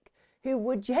public who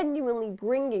were genuinely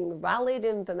bringing valid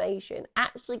information,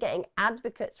 actually getting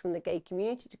advocates from the gay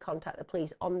community to contact the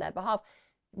police on their behalf.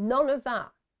 None of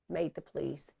that made the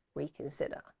police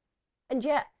reconsider. And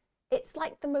yet, it's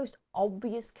like the most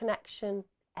obvious connection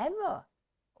ever.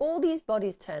 All these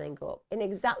bodies turning up in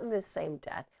exactly the same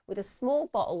death with a small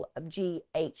bottle of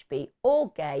GHB, all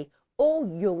gay, all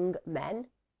young men.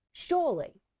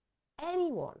 Surely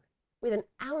anyone with an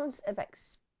ounce of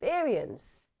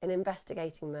experience in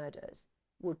investigating murders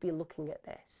would be looking at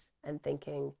this and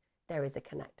thinking there is a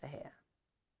connector here.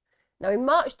 Now, in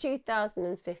March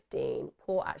 2015,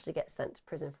 Paul actually gets sent to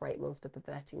prison for 8 months for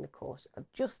perverting the course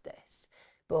of justice,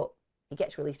 but he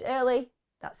gets released early.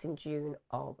 That's in June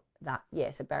of that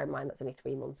year. So bear in mind, that's only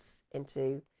 3 months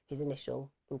into his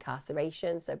initial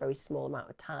incarceration, so a very small amount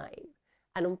of time.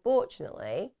 And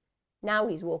unfortunately, now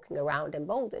he's walking around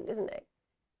emboldened, isn't he?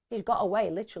 He's got away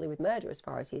literally with murder as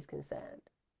far as he's concerned.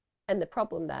 And the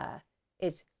problem there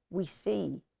is we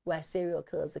see where serial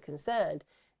killers are concerned,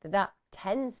 that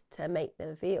tends to make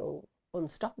them feel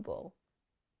unstoppable.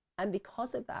 And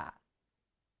because of that,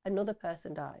 another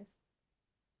person dies.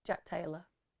 Jack Taylor.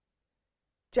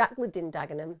 Jack lived in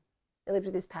Dagenham. He lived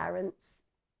with his parents.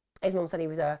 His mum said he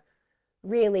was a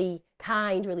really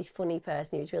kind, really funny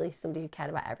person. He was really somebody who cared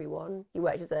about everyone. He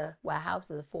worked as a warehouse,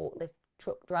 as a forklift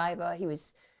truck driver. He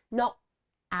was not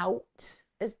out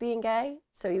as being gay.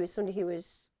 So he was somebody who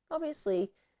was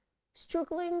obviously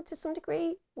struggling to some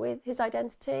degree with his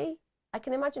identity. I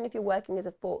can imagine if you're working as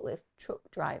a forklift truck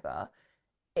driver,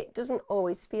 it doesn't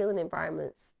always feel in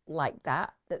environments like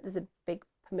that there's a big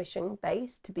permission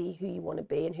base to be who you want to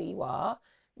be and who you are.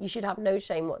 You should have no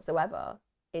shame whatsoever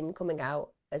in coming out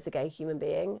as a gay human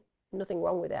being. Nothing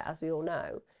wrong with it, as we all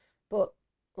know. But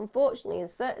unfortunately, in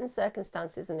certain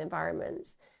circumstances and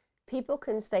environments, people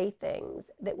can say things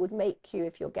that would make you,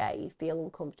 if you're gay, feel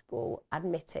uncomfortable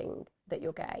admitting that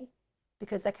you're gay.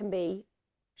 Because there can be,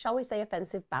 shall we say,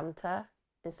 offensive banter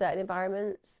in certain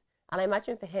environments. And I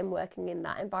imagine for him working in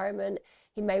that environment,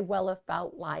 he may well have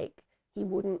felt like he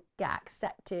wouldn't get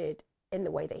accepted in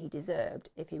the way that he deserved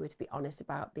if he were to be honest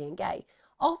about being gay.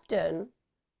 Often,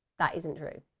 that isn't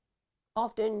true.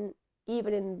 Often,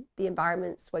 even in the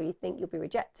environments where you think you'll be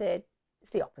rejected,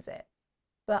 it's the opposite.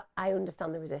 But I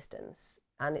understand the resistance,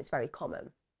 and it's very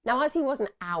common. Now, as he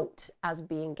wasn't out as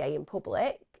being gay in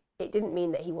public, it didn't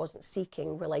mean that he wasn't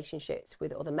seeking relationships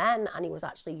with other men, and he was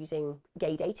actually using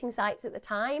gay dating sites at the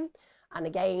time. And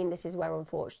again, this is where,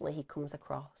 unfortunately, he comes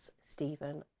across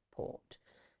Stephen Port.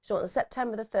 So on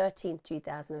September the 13th,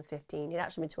 2015, he'd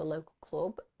actually been to a local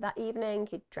club that evening.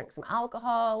 He'd drank some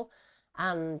alcohol,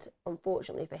 and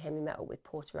unfortunately for him, he met up with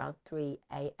Port around 3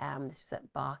 a.m. This was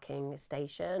at Barking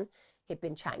Station. He'd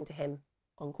been chatting to him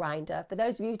on Grindr. For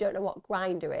those of you who don't know what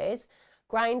Grindr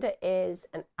is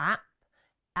an app,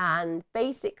 and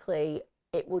basically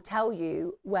it will tell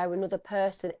you where another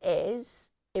person is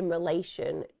in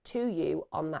relation to you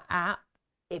on the app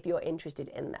if you're interested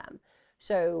in them.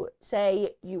 So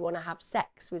say you want to have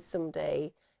sex with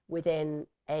somebody within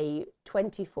a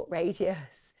 20-foot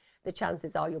radius, the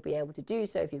chances are you'll be able to do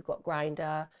so if you've got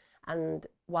Grindr. And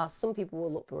whilst some people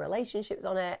will look for relationships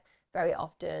on it, very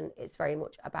often it's very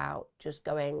much about just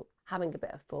going, having a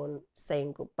bit of fun,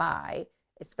 saying goodbye.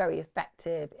 It's very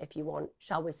effective if you want,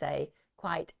 shall we say,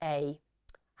 quite a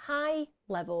high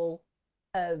level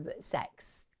of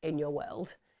sex in your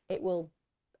world. It will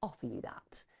offer you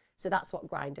that. So that's what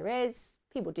Grindr is.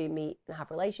 People do meet and have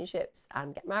relationships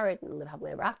and get married and live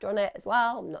happily ever after on it as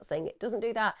well. I'm not saying it doesn't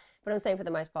do that, but I'm saying for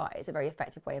the most part, it's a very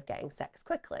effective way of getting sex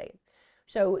quickly.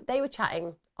 So they were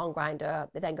chatting on Grindr.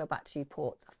 They then go back to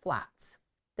Port's flat.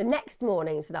 The next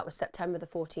morning, so that was September the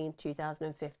 14th,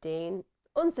 2015,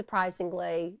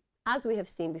 unsurprisingly, as we have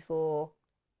seen before,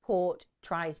 Port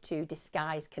tries to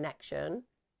disguise connection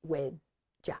with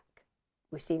Jack.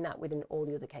 We've seen that within all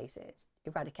the other cases.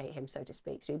 Eradicate him, so to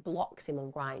speak. So he blocks him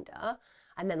on Grindr,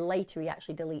 and then later he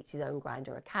actually deletes his own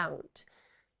Grindr account.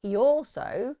 He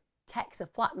also texts a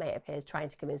flatmate of his trying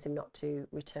to convince him not to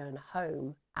return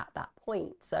home at that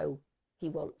point. So he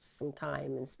wants some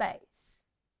time and space.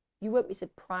 You won't be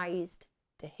surprised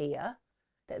to hear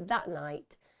that that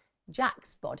night,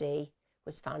 Jack's body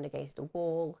was found against a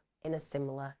wall in a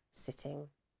similar sitting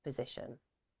position.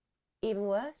 Even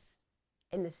worse,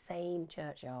 in the same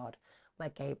churchyard where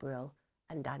Gabriel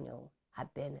and Daniel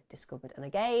had been discovered. And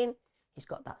again, he's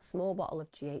got that small bottle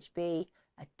of GHB,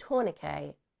 a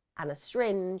tourniquet and a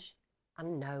syringe,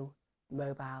 and no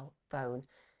mobile phone.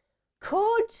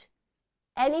 Could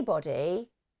anybody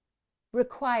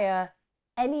require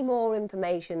any more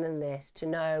information than this to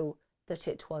know that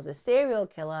it was a serial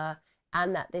killer,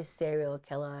 and that this serial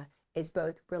killer is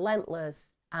both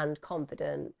relentless and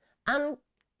confident and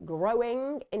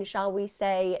growing in, shall we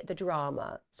say, the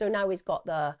drama? So now he's got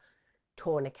the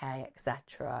tourniquet,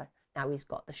 etc. Now he's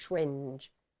got the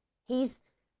syringe. He's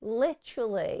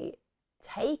literally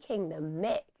taking the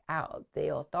mick out of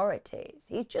the authorities.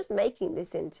 He's just making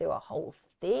this into a whole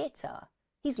theatre.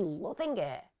 He's loving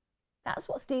it. That's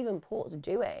what Stephen Port's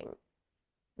doing.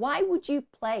 Why would you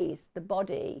place the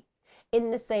body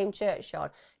in the same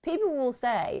churchyard? People will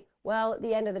say, well, at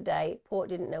the end of the day, Port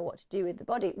didn't know what to do with the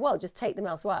body. Well, just take them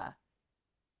elsewhere.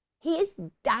 He is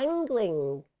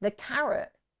dangling the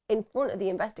carrot in front of the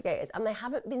investigators, and they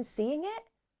haven't been seeing it.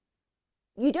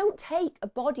 You don't take a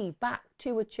body back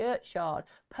to a churchyard,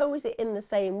 pose it in the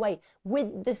same way,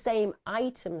 with the same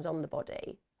items on the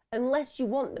body, unless you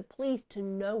want the police to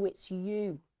know it's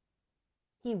you.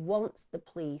 He wants the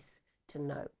police to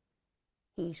know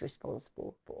he's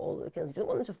responsible for all of the killings. He doesn't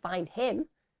want them to find him,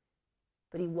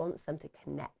 but he wants them to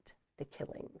connect the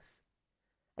killings.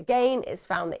 Again, it's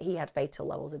found that he had fatal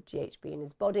levels of GHB in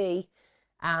his body,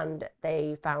 and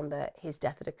they found that his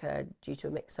death had occurred due to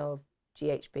a mix of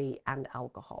GHB and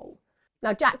alcohol.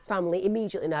 Now, Jack's family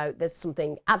immediately know there's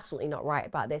something absolutely not right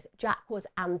about this. Jack was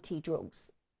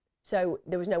anti-drugs, so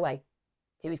there was no way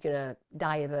he was going to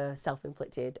die of a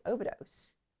self-inflicted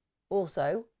overdose.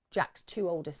 Also, Jack's two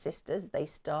older sisters, they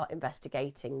start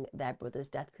investigating their brother's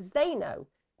death because they know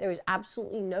there is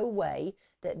absolutely no way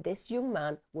that this young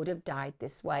man would have died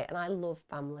this way. And I love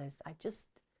families. I just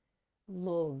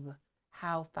love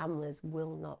how families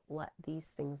will not let these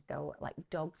things go like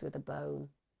dogs with a bone.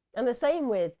 And the same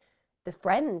with the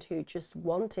friend who just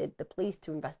wanted the police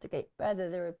to investigate further.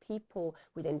 There are people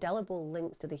with indelible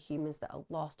links to the humans that are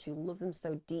lost who love them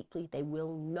so deeply they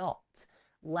will not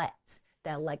let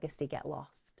their legacy get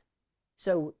lost.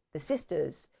 So the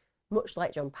sisters, much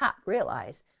like John Papp,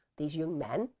 realise these young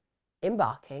men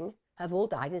embarking have all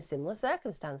died in similar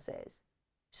circumstances.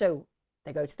 So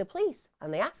they go to the police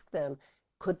and they ask them,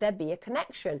 could there be a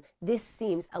connection? This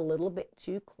seems a little bit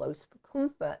too close for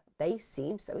comfort. They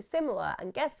seem so similar.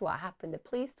 And guess what happened? The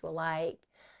police were like,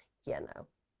 yeah, no,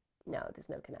 there's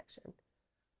no connection.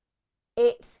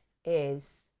 It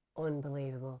is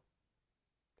unbelievable.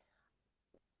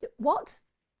 What?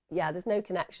 Yeah, there's no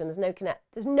connection.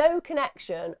 There's no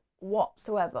connection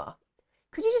whatsoever.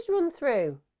 Could you just run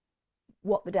through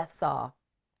what the deaths are?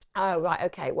 Oh, right,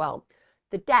 okay, well,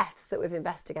 the deaths that we've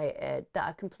investigated that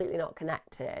are completely not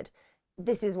connected,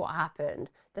 this is what happened.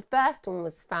 The first one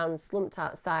was found slumped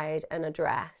outside an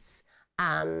address,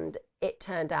 and it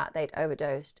turned out they'd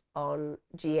overdosed on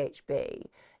GHB.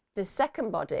 The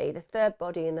second body, the third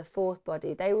body, and the fourth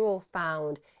body, they were all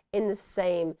found in the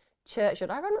same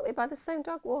churchyard, ironically by the same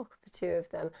dog walker for two of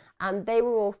them, and they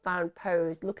were all found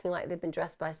posed looking like they'd been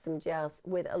dressed by somebody else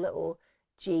with a little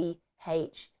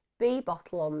GHB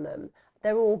bottle on them.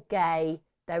 They're all gay,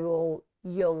 they're all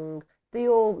young, they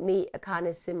all meet a kind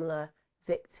of similar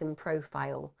victim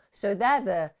profile. So they're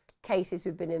the cases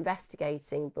we've been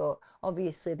investigating, but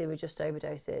obviously they were just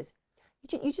overdoses.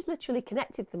 You just literally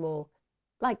connected them all,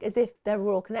 like as if they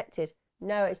were all connected.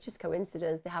 No, it's just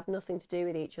coincidence. They have nothing to do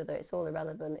with each other. It's all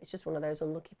irrelevant. It's just one of those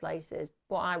unlucky places.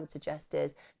 What I would suggest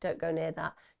is don't go near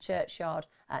that churchyard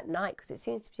at night, because it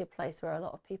seems to be a place where a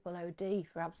lot of people OD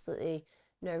for absolutely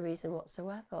no reason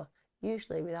whatsoever,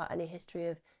 usually without any history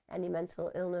of any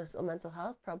mental illness or mental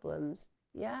health problems.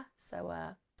 Yeah, so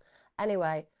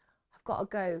anyway, I've got to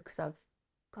go because I've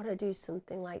got to do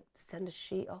something like send a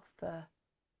sheet off for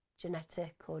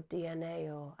genetic or DNA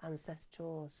or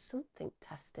ancestral or something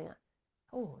testing.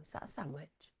 Oh, is that a sandwich?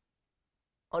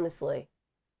 Honestly,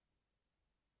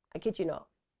 I kid you not.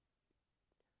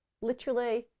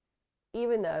 Literally,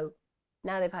 even though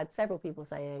now they've had several people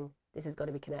saying this has got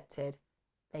to be connected,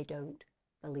 they don't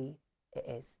believe it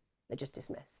is. They're just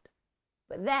dismissed.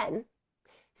 But then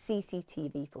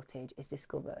CCTV footage is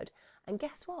discovered, and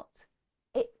guess what?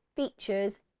 It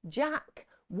features Jack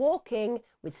walking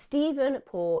with Stephen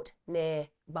Port near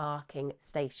Barking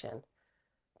Station.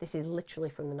 This is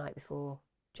literally from the night before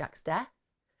Jack's death.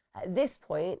 At this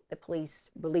point, the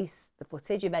police release the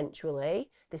footage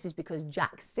eventually. This is because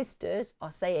Jack's sisters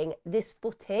are saying this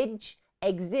footage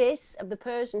exists of the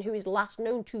person who is last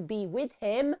known to be with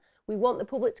him. We want the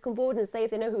public to come forward and say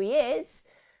if they know who he is.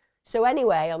 So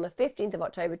anyway, on the 15th of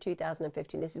October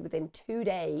 2015, this is within 2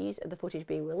 days of the footage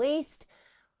being released,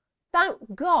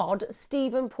 thank God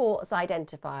Stephen Port's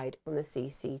identified from the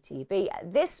CCTV.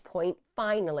 At this point,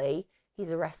 finally,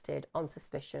 he's arrested on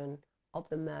suspicion of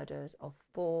the murders of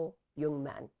 4 young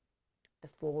men. The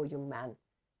 4 young men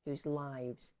whose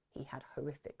lives he had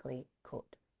horrifically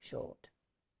cut short.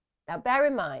 Now, bear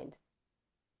in mind,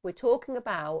 we're talking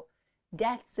about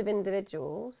deaths of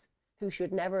individuals who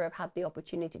should never have had the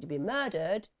opportunity to be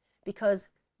murdered because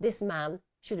this man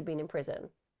should have been in prison.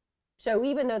 So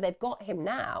even though they've got him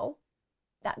now,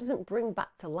 that doesn't bring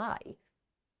back to life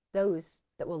those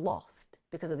that were lost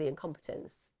because of the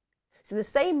incompetence. So the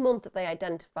same month that they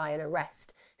identify and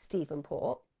arrest Stephen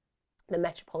Port, the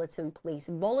Metropolitan Police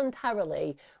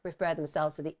voluntarily refer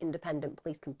themselves to the Independent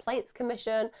Police Complaints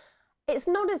Commission. It's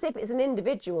not as if it's an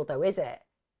individual though, is it?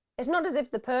 It's not as if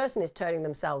the person is turning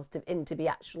themselves in to be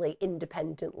actually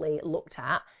independently looked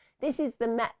at. This is the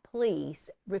Met Police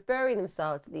referring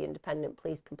themselves to the Independent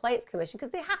Police Complaints Commission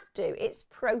because they have to. It's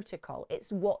protocol.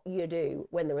 It's what you do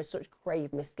when there are such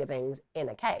grave misgivings in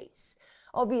a case.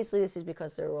 Obviously, this is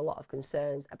because there were a lot of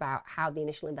concerns about how the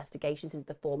initial investigations into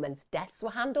the 4 men's deaths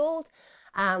were handled.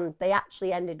 And they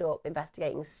actually ended up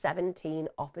investigating 17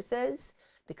 officers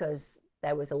because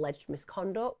there was alleged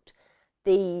misconduct.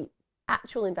 The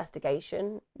actual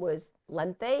investigation was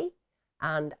lengthy.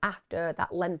 And after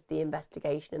that lengthy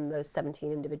investigation and those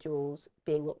 17 individuals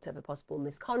being looked at for possible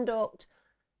misconduct,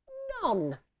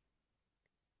 none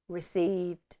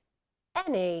received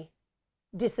any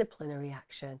disciplinary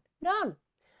action. None.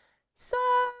 So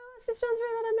let's just run through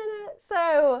that a minute.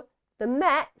 So the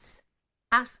Met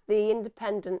asked the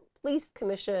Independent Police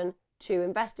Commission to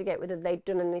investigate whether they'd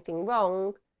done anything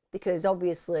wrong, because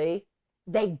obviously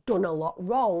they'd done a lot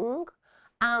wrong.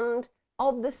 And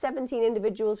of the 17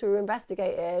 individuals who were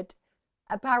investigated,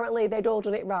 apparently they'd all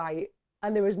done it right,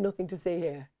 and there was nothing to see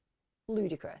here.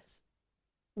 Ludicrous.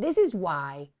 This is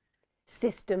why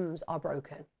systems are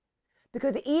broken.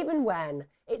 Because even when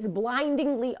it's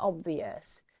blindingly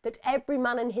obvious that every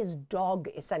man and his dog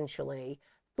essentially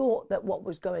thought that what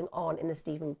was going on in the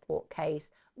Stephen Port case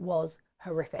was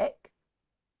horrific,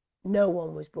 no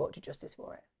one was brought to justice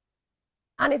for it.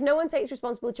 And if no one takes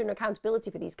responsibility and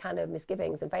accountability for these kind of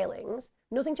misgivings and failings,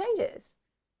 nothing changes.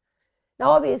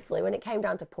 Now, obviously, when it came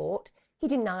down to Port, he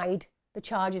denied the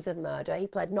charges of murder. He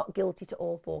pled not guilty to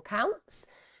all 4 counts,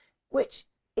 which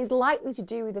is likely to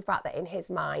do with the fact that in his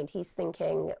mind, he's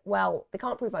thinking, well, they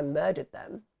can't prove I murdered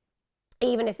them.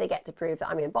 Even if they get to prove that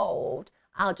I'm involved,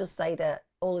 I'll just say that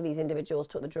all of these individuals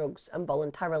took the drugs and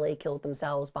voluntarily killed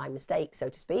themselves by mistake, so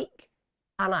to speak.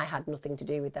 And I had nothing to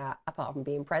do with that apart from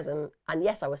being present. And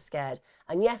yes, I was scared.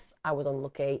 And yes, I was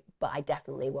unlucky, but I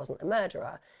definitely wasn't a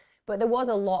murderer. But there was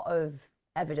a lot of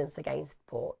evidence against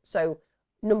Port. So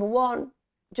number one,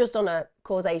 just on a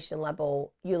causation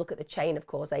level, you look at the chain of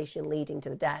causation leading to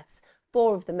the deaths.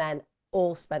 4 of the men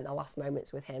all spent their last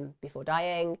moments with him before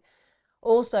dying.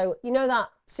 Also, you know that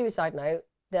suicide note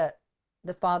that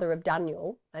the father of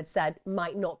Daniel had said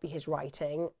might not be his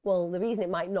writing. Well, the reason it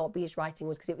might not be his writing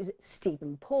was because it was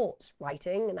Stephen Port's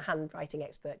writing, and a handwriting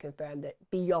expert confirmed that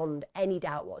beyond any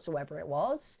doubt whatsoever it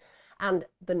was. And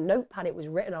the notepad it was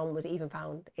written on was even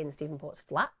found in Stephen Port's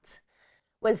flat.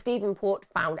 When Stephen Port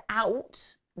found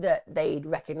out that they'd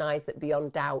recognised that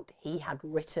beyond doubt he had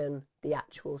written the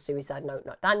actual suicide note,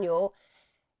 not Daniel,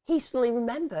 he suddenly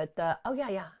remembered that, oh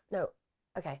yeah, no,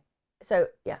 okay. So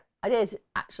yeah, I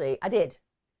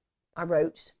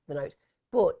wrote the note,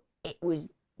 but it was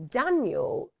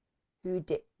Daniel who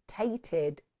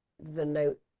dictated the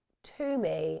note to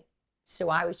me. So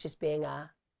I was just being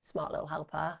a smart little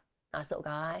helper, nice little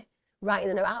guy, writing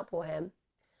the note out for him.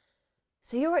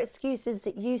 So your excuse is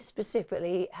that you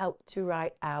specifically helped to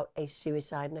write out a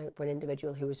suicide note for an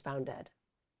individual who was found dead?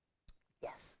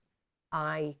 Yes,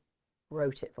 I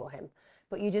wrote it for him.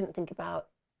 But you didn't think about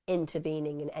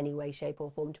intervening in any way, shape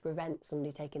or form to prevent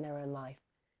somebody taking their own life.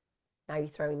 Now you're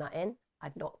throwing that in.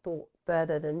 I'd not thought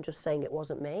further than just saying it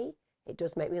wasn't me. It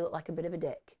does make me look like a bit of a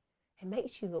dick. It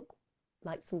makes you look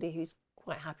like somebody who's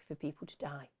quite happy for people to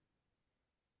die.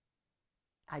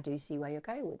 I do see where you're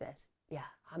going with this. Yeah,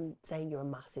 I'm saying you're a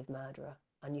massive murderer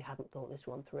and you hadn't thought this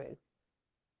one through.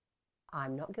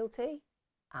 I'm not guilty,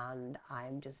 and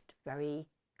I'm just very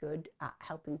good at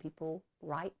helping people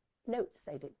write notes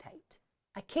they dictate.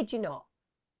 I kid you not.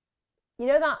 You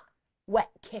know that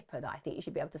wet kipper that I think you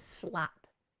should be able to slap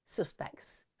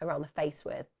suspects around the face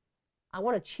with? I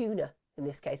want a tuna in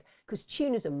this case, because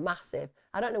tunas are massive.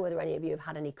 I don't know whether any of you have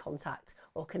had any contact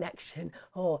or connection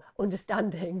or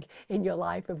understanding in your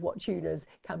life of what tunas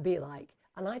can be like.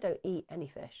 And I don't eat any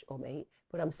fish or meat,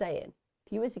 but I'm saying,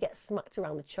 if you were to get smacked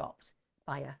around the chops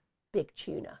by a big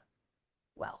tuna,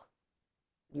 well,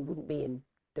 you wouldn't be in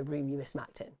the room you were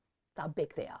smacked in. That's how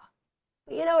big they are.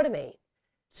 But you know what I mean?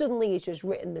 Suddenly he's just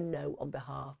written the note on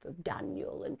behalf of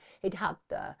Daniel, and he'd had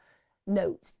the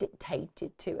notes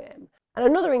dictated to him. And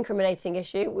another incriminating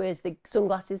issue was the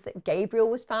sunglasses that Gabriel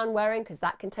was found wearing, because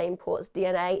that contained Port's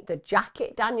DNA. The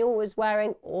jacket Daniel was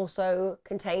wearing also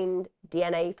contained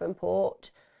DNA from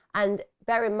Port. And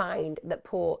bear in mind that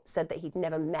Port said that he'd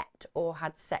never met or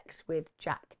had sex with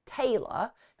Jack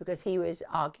Taylor, because he was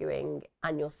arguing,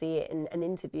 and you'll see it in an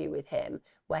interview with him,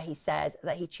 where he says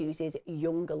that he chooses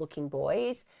younger looking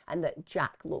boys and that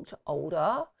Jack looked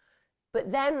older.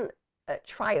 But then at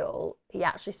trial, he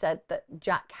actually said that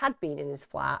Jack had been in his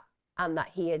flat and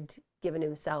that he had given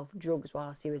himself drugs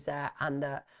whilst he was there, and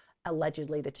that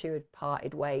allegedly the two had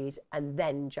parted ways, and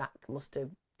then Jack must have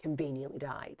conveniently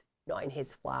died, not in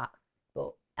his flat,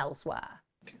 but elsewhere.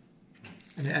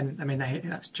 And I mean,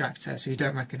 that's Jack Taylor, so you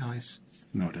don't recognise?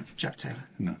 No, I don't. Jack Taylor?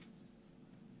 No.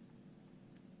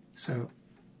 So,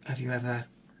 have you ever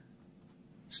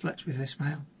slept with this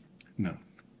male? No.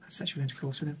 Had sexual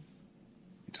intercourse with him?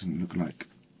 It doesn't look like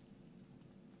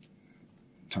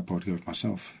the type I would go with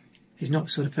myself. He's not the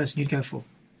sort of person you'd go for?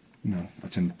 No, I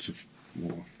tend to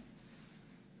more...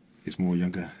 It's more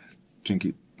younger,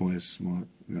 drinky boys, more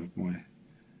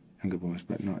younger boys,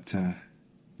 but not...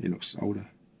 he looks older.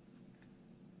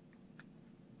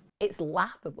 It's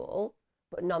laughable,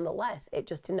 but nonetheless, it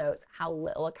just denotes how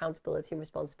little accountability and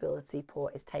responsibility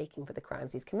Port is taking for the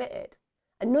crimes he's committed.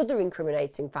 Another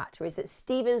incriminating factor is that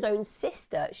Stephen's own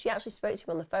sister, she actually spoke to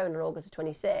him on the phone on August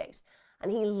 26th,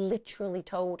 and he literally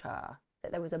told her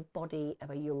that there was a body of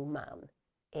a young man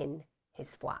in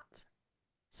his flat.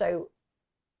 So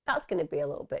that's going to be a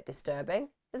little bit disturbing,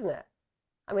 isn't it?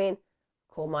 I mean,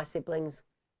 I call my siblings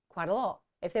quite a lot.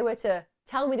 If they were to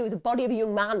tell me there was a body of a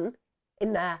young man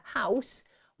in their house,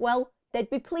 well, there'd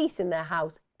be police in their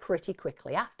house pretty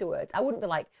quickly afterwards. I wouldn't be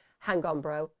like, hang on,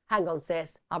 bro, hang on,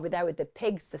 sis, I'll be there with the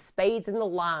pigs, the spades and the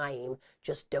lime.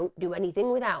 Just don't do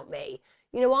anything without me.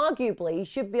 You know, arguably, you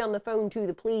should be on the phone to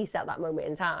the police at that moment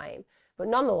in time. But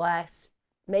nonetheless,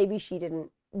 maybe she didn't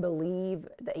believe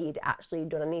that he'd actually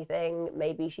done anything.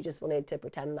 Maybe she just wanted to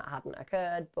pretend that hadn't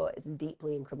occurred, but it's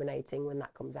deeply incriminating when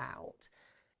that comes out.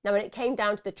 Now, when it came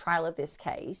down to the trial of this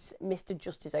case, Mr.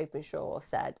 Justice Openshaw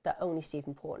said that only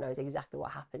Stephen Port knows exactly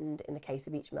what happened in the case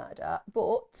of each murder,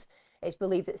 but it's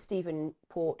believed that Stephen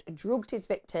Port drugged his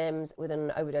victims with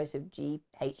an overdose of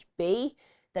GHB,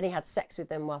 then he had sex with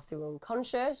them whilst they were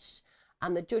unconscious,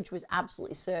 and the judge was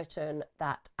absolutely certain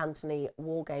that Anthony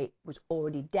Walgate was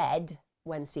already dead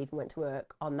when Stephen went to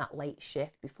work on that late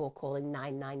shift before calling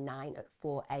 999 at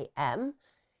 4 a.m.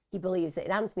 He believes that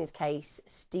in Anthony's case,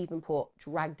 Stephen Port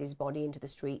dragged his body into the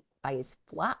street by his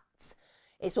flat.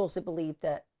 It's also believed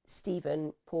that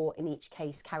Stephen Port in each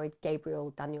case carried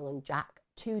Gabriel, Daniel and Jack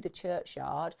to the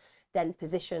churchyard, then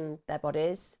positioned their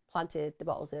bodies, planted the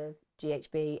bottles of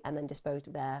GHB and then disposed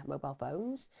of their mobile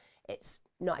phones. It's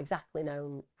not exactly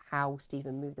known how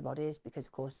Stephen moved the bodies because,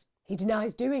 of course, he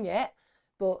denies doing it.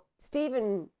 But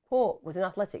Stephen Port was an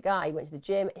athletic guy. He went to the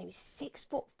gym and he was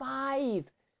 6'5".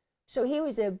 So he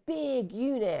was a big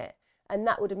unit. And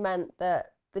that would have meant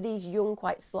that for these young,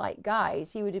 quite slight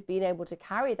guys, he would have been able to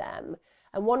carry them.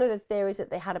 And one of the theories that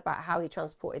they had about how he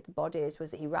transported the bodies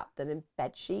was that he wrapped them in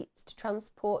bed sheets to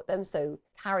transport them. So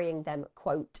carrying them,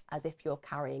 quote, as if you're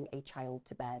carrying a child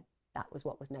to bed. That was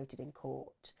what was noted in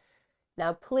court.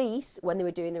 Now, police, when they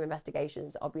were doing their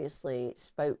investigations, obviously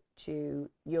spoke to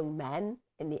young men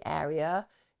in the area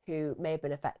who may have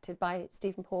been affected by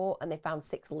Stephen Port, and they found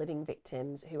 6 living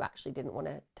victims who actually didn't want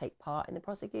to take part in the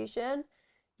prosecution.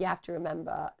 You have to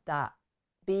remember that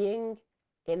being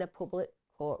in a public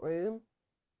courtroom,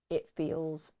 it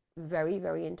feels very,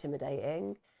 very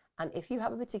intimidating. And if you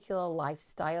have a particular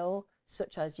lifestyle,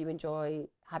 such as you enjoy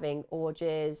having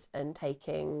orgies and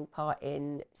taking part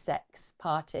in sex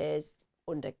parties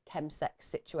under chemsex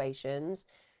situations,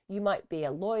 you might be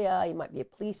a lawyer, you might be a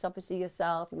police officer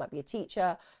yourself, you might be a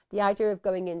teacher. The idea of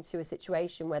going into a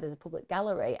situation where there's a public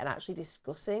gallery and actually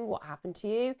discussing what happened to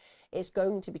you is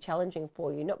going to be challenging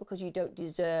for you, not because you don't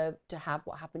deserve to have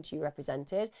what happened to you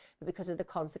represented, but because of the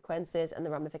consequences and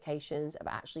the ramifications of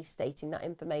actually stating that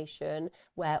information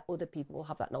where other people will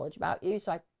have that knowledge about you.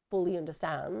 So I fully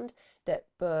understand that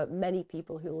for many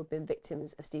people who have been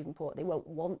victims of Stephen Port, they won't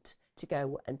want to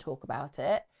go and talk about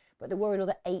it. But there were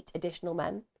another 8 additional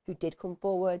men who did come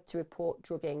forward to report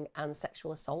drugging and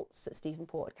sexual assaults that Stephen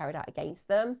Port had carried out against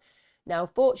them. Now,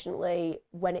 fortunately,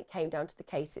 when it came down to the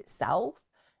case itself,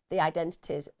 the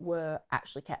identities were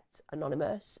actually kept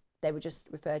anonymous. They were just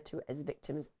referred to as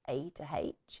victims A to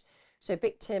H. So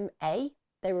victim A,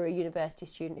 they were a university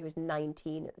student who was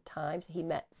 19 at the time. So he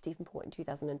met Stephen Port in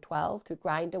 2012 through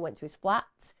Grindr, went to his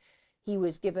flat. He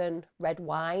was given red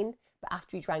wine, but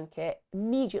after he drank it,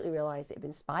 immediately realised it had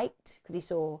been spiked because he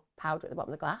saw powder at the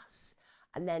bottom of the glass.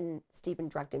 And then Stephen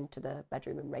dragged him to the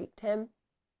bedroom and raped him.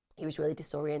 He was really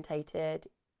disorientated,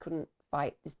 couldn't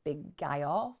fight this big guy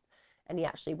off. And he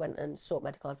actually went and sought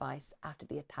medical advice after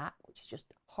the attack, which is just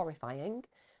horrifying.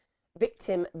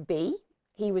 Victim B,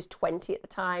 he was 20 at the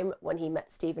time when he met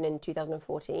Stephen in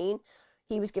 2014.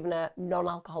 He was given a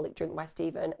non-alcoholic drink by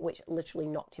Stephen, which literally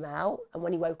knocked him out. And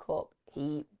when he woke up,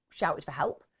 he shouted for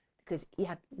help because he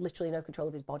had literally no control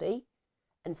of his body.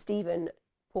 And Stephen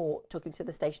Port took him to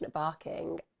the station at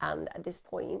Barking. And at this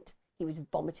point, he was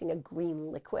vomiting a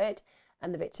green liquid.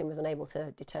 And the victim was unable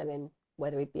to determine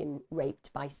whether he'd been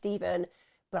raped by Stephen.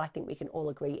 But I think we can all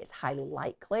agree it's highly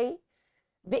likely.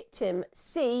 Victim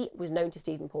C was known to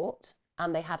Stephen Port,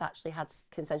 and they had actually had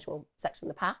consensual sex in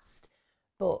the past.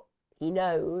 But he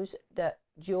knows that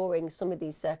during some of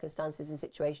these circumstances and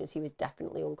situations, he was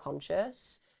definitely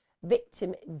unconscious.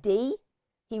 Victim D,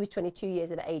 he was 22 years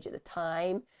of age at the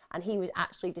time, and he was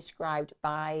actually described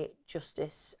by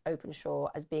Justice Openshaw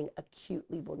as being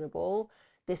acutely vulnerable.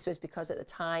 This was because at the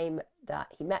time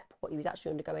that he met Port, he was actually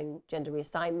undergoing gender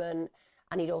reassignment,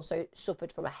 and he'd also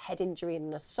suffered from a head injury and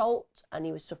an assault, and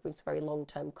he was suffering some very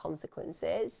long-term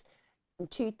consequences. In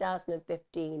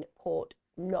 2015, Port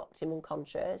knocked him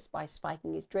unconscious by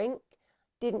spiking his drink,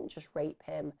 didn't just rape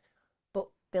him, but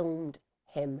filmed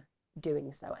him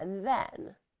doing so. And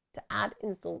then, to add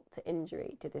insult to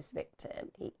injury to this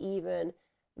victim, he even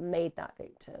made that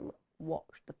victim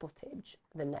watch the footage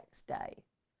the next day.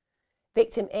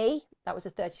 Victim E, that was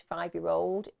a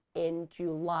 35-year-old. In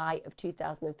July of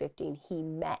 2015, he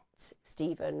met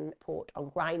Stephen Port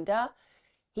on Grindr.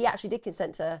 He actually did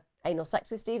consent to anal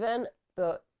sex with Stephen,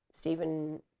 but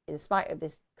Stephen, in spite of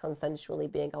this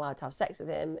consensually being allowed to have sex with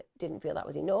him, didn't feel that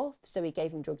was enough. So he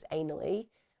gave him drugs anally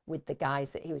with the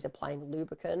guise that he was applying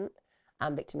lubricant.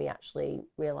 And Victim E actually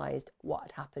realised what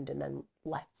had happened and then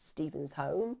left Stephen's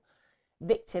home.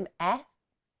 Victim F,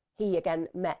 he again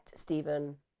met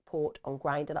Stephen Port on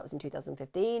Grindr. That was in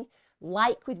 2015.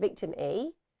 Like with Victim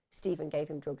E, Stephen gave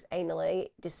him drugs anally,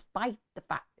 despite the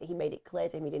fact that he made it clear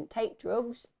to him he didn't take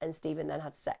drugs, and Stephen then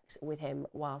had sex with him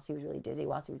whilst he was really dizzy,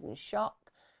 whilst he was in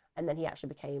shock, and then he actually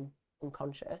became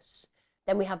unconscious.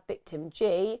 Then we have Victim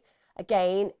G.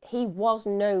 Again, he was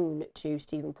known to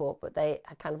Stephen Port, but they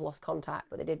had kind of lost contact,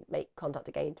 but they did make contact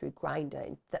again through Grindr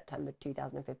in September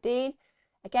 2015.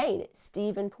 Again,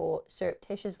 Stephen Port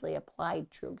surreptitiously applied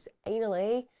drugs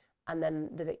anally, and then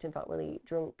the victim felt really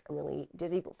drunk and really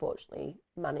dizzy, but fortunately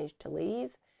managed to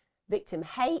leave. Victim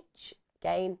H,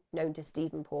 again, known to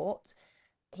Stephen Port.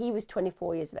 He was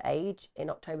 24 years of age in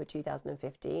October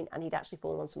 2015, and he'd actually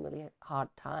fallen on some really hard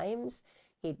times.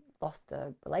 He'd lost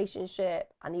a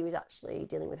relationship, and he was actually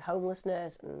dealing with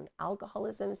homelessness and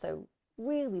alcoholism, so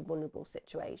really vulnerable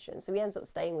situation. So he ends up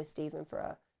staying with Stephen for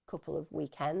a couple of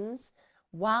weekends.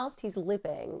 Whilst he's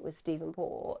living with Stephen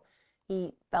Port,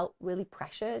 he felt really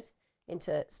pressured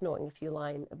into snorting a few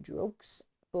lines of drugs,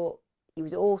 but he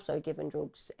was also given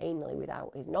drugs anally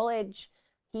without his knowledge.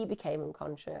 He became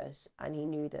unconscious and he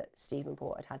knew that Stephen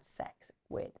Port had had sex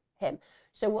with him.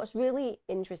 So what's really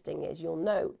interesting is you'll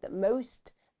note that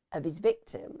most of his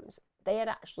victims, they had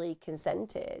actually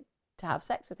consented to have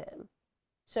sex with him.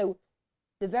 So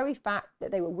the very fact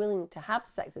that they were willing to have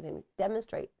sex with him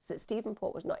demonstrates that Stephen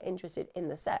Port was not interested in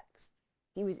the sex.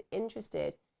 He was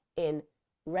interested in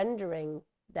rendering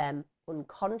them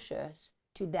unconscious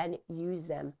to then use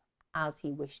them as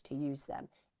he wished to use them.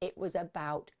 It was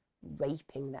about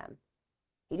raping them.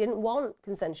 He didn't want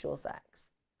consensual sex.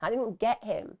 I didn't get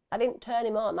him. I didn't turn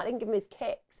him on. I didn't give him his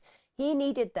kicks. He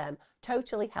needed them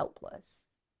totally helpless.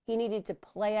 He needed to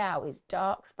play out his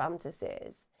dark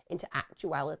fantasies into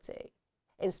actuality,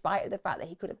 in spite of the fact that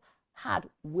he could have had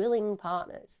willing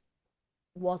partners.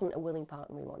 Wasn't a willing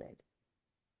partner he wanted.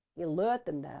 He lured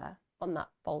them there on that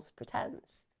false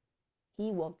pretense.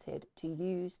 He wanted to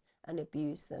use and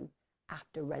abuse them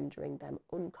after rendering them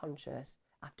unconscious,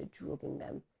 after drugging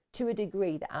them to a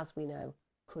degree that, as we know,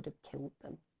 could have killed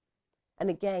them. And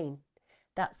again,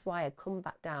 that's why I come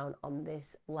back down on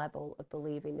this level of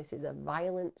believing this is a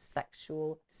violent,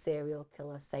 sexual, serial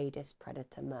killer, sadist,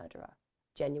 predator, murderer.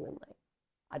 Genuinely.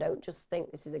 I don't just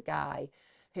think this is a guy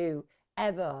who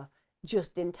ever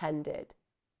just intended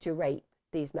to rape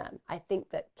these men. I think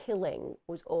that killing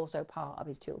was also part of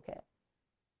his toolkit.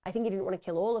 I think he didn't want to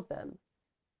kill all of them.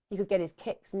 He could get his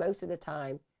kicks most of the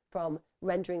time from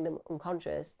rendering them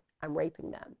unconscious and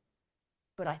raping them.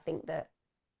 But I think that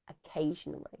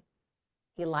occasionally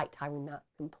he liked having that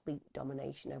complete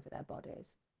domination over their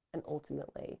bodies and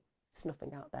ultimately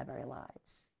snuffing out their very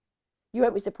lives. You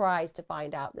won't be surprised to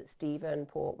find out that Stephen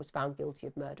Port was found guilty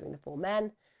of murdering the 4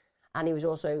 men, and he was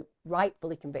also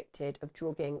rightfully convicted of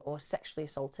drugging or sexually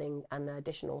assaulting an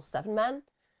additional 7 men.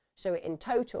 So in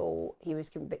total, he was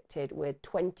convicted with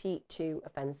 22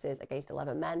 offences against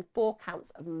 11 men, 4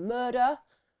 counts of murder,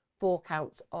 4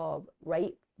 counts of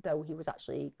rape, though he was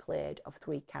actually cleared of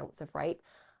 3 counts of rape.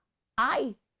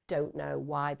 I don't know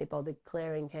why they bothered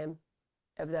clearing him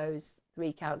of those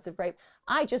 3 counts of rape.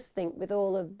 I just think with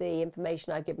all of the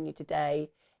information I've given you today,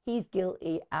 he's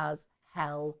guilty as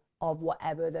hell of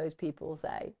whatever those people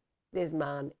say. This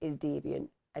man is deviant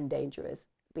and dangerous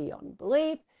beyond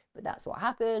belief, but that's what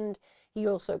happened. He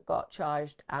also got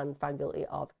charged and found guilty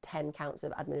of 10 counts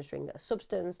of administering a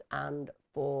substance and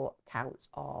 4 counts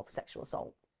of sexual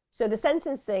assault. So the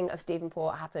sentencing of Stephen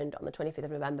Port happened on the 25th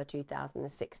of November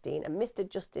 2016, and Mr.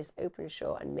 Justice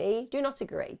Openshaw and me do not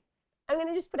agree. I'm going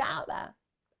to just put it out there.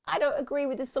 I don't agree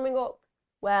with this summing up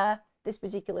where this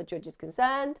particular judge is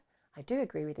concerned. I do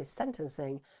agree with his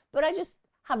sentencing, but I just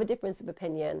have a difference of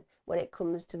opinion when it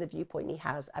comes to the viewpoint he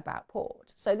has about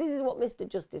Port. So this is what Mr.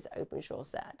 Justice Openshaw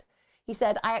said. He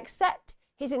said, I accept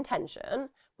his intention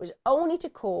was only to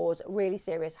cause really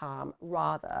serious harm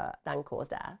rather than cause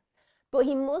death. But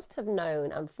he must have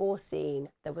known and foreseen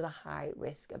there was a high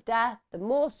risk of death, the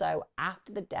more so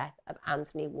after the death of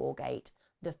Anthony Walgate,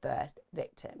 the first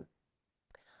victim.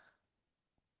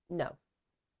 No.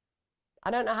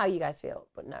 I don't know how you guys feel,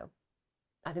 but no.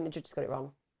 I think the judge has got it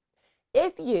wrong.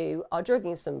 If you are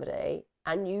drugging somebody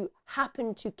and you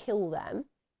happen to kill them,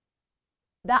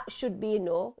 that should be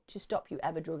enough to stop you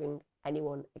ever drugging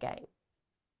anyone again.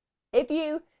 If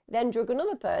you then drug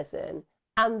another person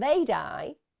and they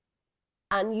die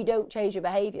and you don't change your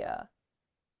behaviour,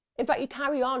 in fact, you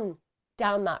carry on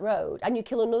down that road and you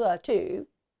kill another too,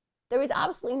 there is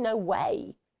absolutely no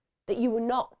way that you were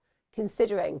not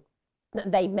considering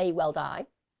that they may well die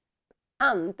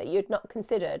and that you'd not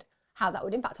considered how that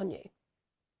would impact on you.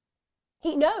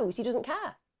 He knows, he doesn't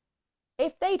care.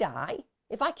 If they die,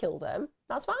 if I kill them,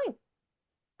 that's fine.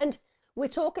 And we're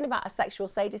talking about a sexual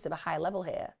sadist of a high level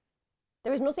here.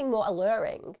 There is nothing more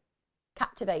alluring,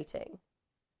 captivating.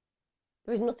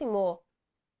 There is nothing more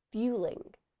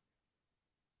fueling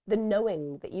than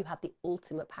knowing that you have the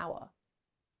ultimate power,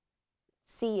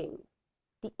 seeing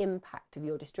the impact of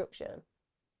your destruction.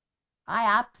 I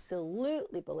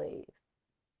absolutely believe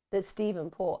that Stephen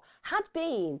Port had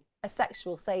been a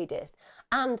sexual sadist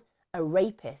and a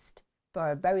rapist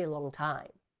for a very long time.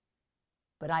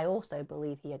 But I also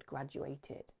believe he had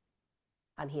graduated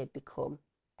and he had become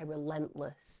a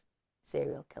relentless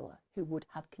serial killer who would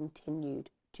have continued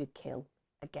to kill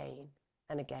again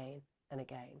and again and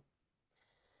again.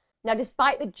 Now,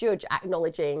 despite the judge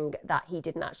acknowledging that he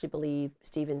didn't actually believe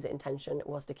Stephen's intention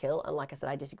was to kill, and like I said,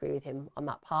 I disagree with him on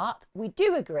that part, we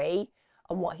do agree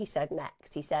on what he said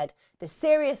next. He said, the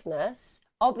seriousness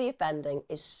of the offending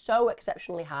is so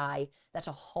exceptionally high that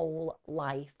a whole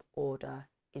life order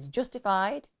is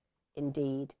justified.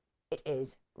 Indeed, it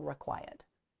is required.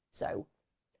 So,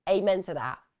 amen to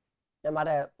that. No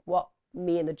matter what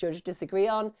me and the judge disagree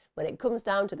on, when it comes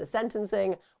down to the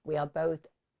sentencing, we are both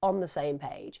on the same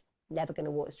page. Never going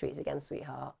to walk the streets again,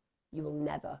 sweetheart. You will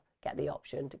never get the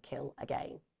option to kill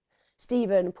again.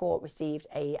 Stephen Port received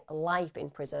a life in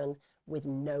prison with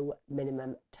no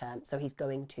minimum term. So he's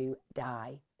going to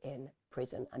die in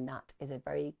prison. And that is a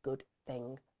very good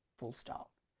thing, full stop.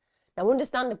 Now,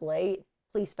 understandably,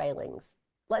 police failings.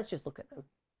 Let's just look at them.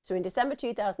 So in December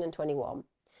 2021,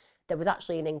 there was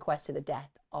actually an inquest to the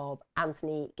death of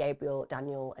Anthony, Gabriel,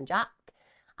 Daniel and Jack.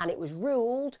 And it was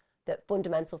ruled that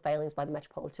fundamental failings by the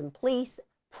Metropolitan Police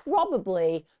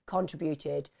probably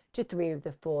contributed to 3 of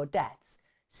the 4 deaths.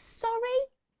 Sorry?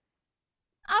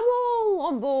 I'm all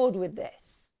on board with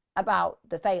this about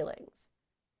the failings.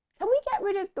 Can we get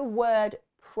rid of the word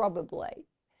probably?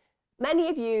 Many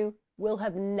of you will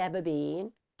have never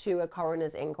been to a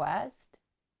coroner's inquest.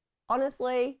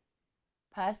 Honestly,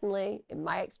 personally, in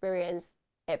my experience,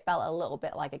 it felt a little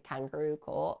bit like a kangaroo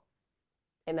court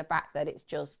in the fact that it's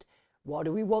just, what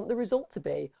do we want the result to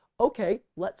be? Okay,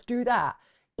 let's do that.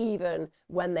 Even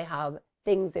when they have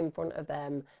things in front of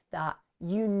them that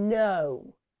you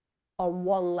know on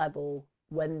one level,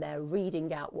 when they're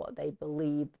reading out what they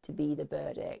believe to be the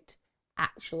verdict,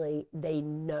 actually they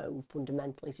know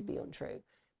fundamentally to be untrue.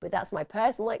 But that's my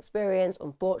personal experience.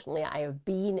 Unfortunately, I have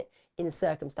been in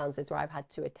circumstances where I've had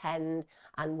to attend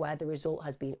and where the result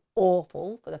has been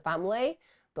awful for the family.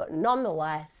 But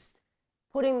nonetheless,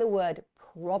 putting the word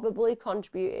probably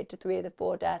contributed to 3 of the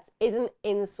 4 deaths is an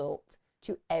insult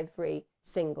to every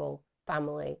single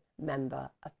family member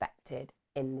affected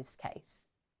in this case.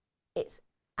 It's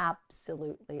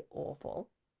absolutely awful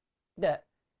that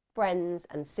friends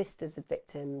and sisters of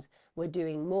victims were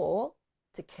doing more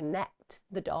to connect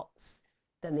the dots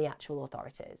than the actual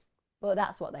authorities. But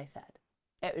that's what they said.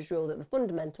 It was ruled that the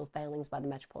fundamental failings by the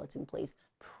Metropolitan Police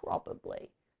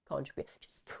probably contribute,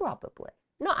 just probably,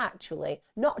 not actually,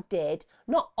 not did,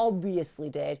 not obviously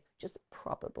did, just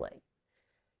probably.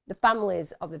 The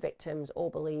families of the victims all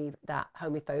believe that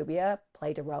homophobia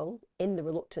played a role in the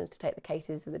reluctance to take the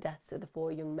cases of the deaths of the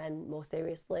 4 young men more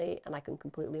seriously, and I can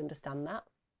completely understand that.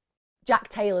 Jack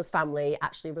Taylor's family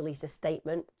actually released a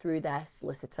statement through their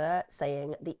solicitor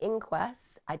saying the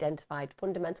inquest identified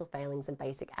fundamental failings and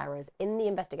basic errors in the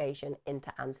investigation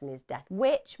into Anthony's death,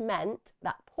 which meant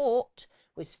that Port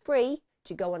was free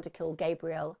to go on to kill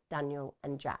Gabriel, Daniel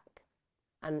and Jack.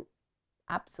 And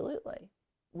absolutely,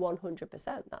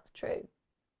 100%, that's true.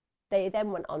 They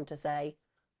then went on to say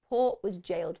Port was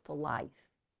jailed for life,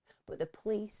 but the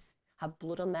police have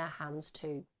blood on their hands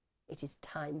too. It is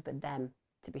time for them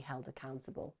to be held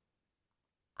accountable.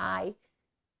 I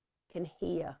can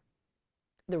hear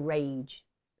the rage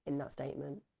in that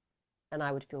statement, and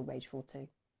I would feel rageful too.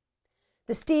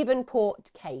 The Stephen Port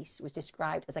case was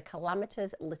described as a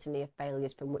calamitous litany of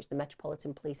failures from which the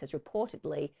Metropolitan Police has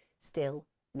reportedly still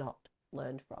not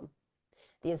learned from.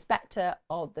 The inspector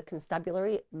of the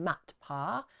constabulary, Matt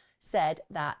Parr, said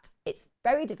that it's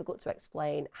very difficult to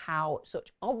explain how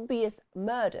such obvious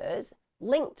murders,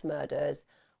 linked murders,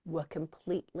 were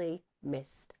completely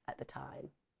missed at the time,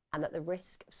 and that the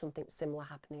risk of something similar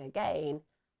happening again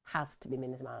has to be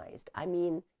minimised. I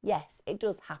mean, yes, it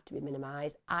does have to be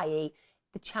minimised, i.e.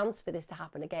 the chance for this to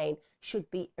happen again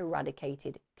should be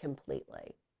eradicated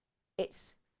completely.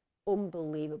 It's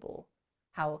unbelievable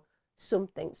how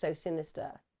something so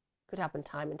sinister could happen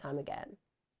time and time again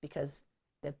because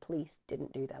the police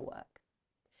didn't do their work.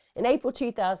 In April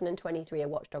 2023, a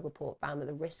watchdog report found that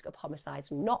the risk of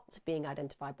homicides not being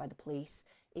identified by the police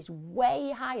is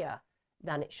way higher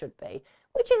than it should be,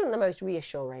 which isn't the most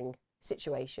reassuring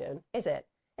situation, is it?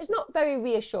 It's not very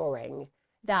reassuring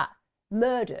that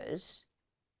murders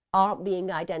aren't being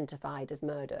identified as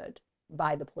murdered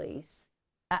by the police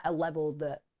at a level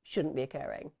that shouldn't be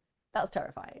occurring. That's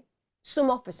terrifying.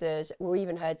 Some officers were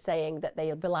even heard saying that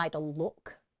they relied on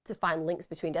luck to find links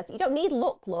between deaths. You don't need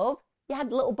luck, love. You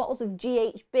had little bottles of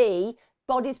GHB,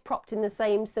 bodies propped in the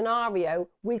same scenario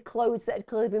with clothes that had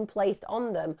clearly been placed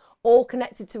on them, all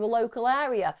connected to a local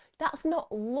area. That's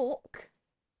not luck.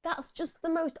 That's just the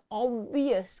most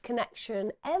obvious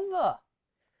connection ever.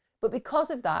 But because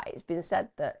of that, it's been said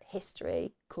that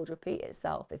history could repeat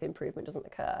itself if improvement doesn't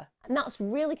occur. And that's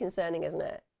really concerning, isn't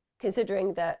it?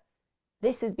 Considering that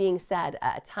this is being said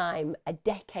at a time a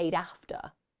decade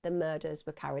after the murders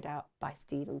were carried out by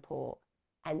Stephen Port.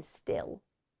 And still,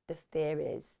 the fear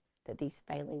is that these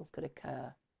failings could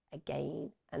occur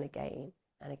again and again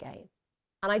and again.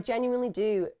 And I genuinely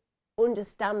do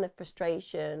understand the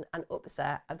frustration and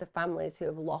upset of the families who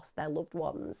have lost their loved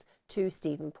ones to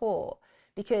Stephen Port,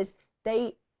 because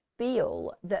they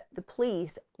feel that the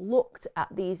police looked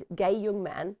at these gay young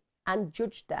men and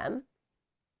judged them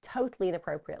totally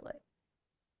inappropriately.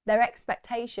 Their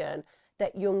expectation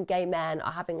that young gay men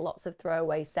are having lots of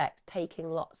throwaway sex,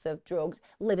 taking lots of drugs,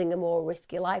 living a more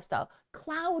risky lifestyle,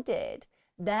 clouded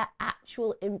their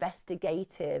actual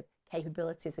investigative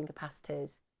capabilities and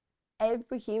capacities.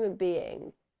 Every human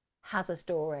being has a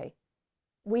story.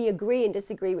 We agree and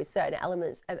disagree with certain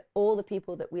elements of all the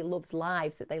people that we love's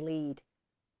lives that they lead,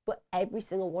 but every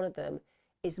single one of them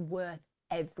is worth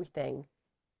everything.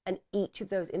 And each of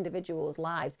those individuals'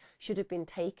 lives should have been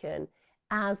taken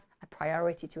as a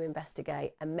priority to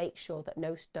investigate and make sure that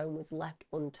no stone was left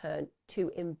unturned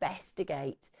to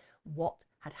investigate what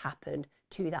had happened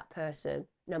to that person,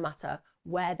 no matter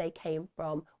where they came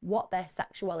from, what their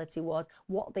sexuality was,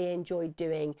 what they enjoyed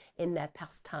doing in their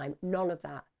pastime. None of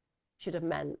that should have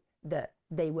meant that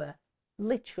they were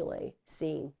literally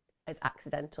seen as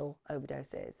accidental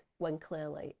overdoses, when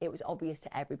clearly it was obvious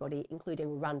to everybody,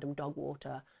 including random dog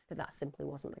water, that that simply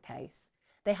wasn't the case.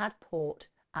 They had Port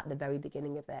at the very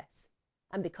beginning of this,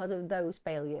 and because of those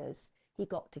failures, he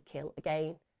got to kill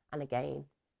again and again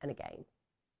and again.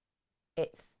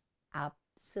 It's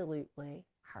absolutely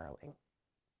harrowing.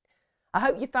 I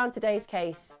hope you found today's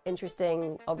case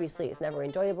interesting. Obviously, it's never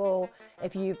enjoyable.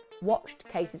 If you've watched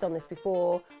cases on this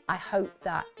before, I hope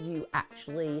that you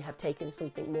actually have taken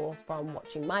something more from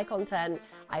watching my content.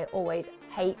 I always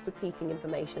hate repeating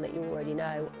information that you already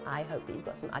know. I hope that you've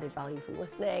got some added value from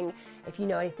listening. If you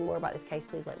know anything more about this case,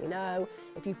 please let me know.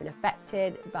 If you've been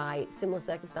affected by similar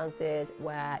circumstances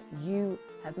where you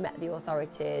have met the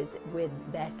authorities with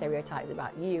their stereotypes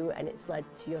about you and it's led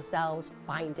to yourselves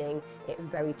finding it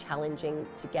very challenging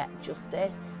to get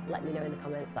justice, let me know in the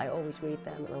comments. I always read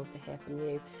them and I love to hear from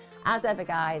you. As ever,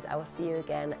 guys, I will see you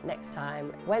again next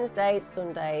time. Wednesdays,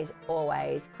 Sundays,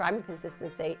 always. Crime and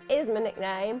Consistency is my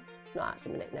nickname. It's not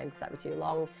actually my nickname because that'd be too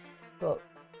long, but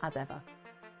as ever,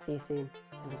 see you soon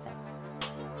and be safe.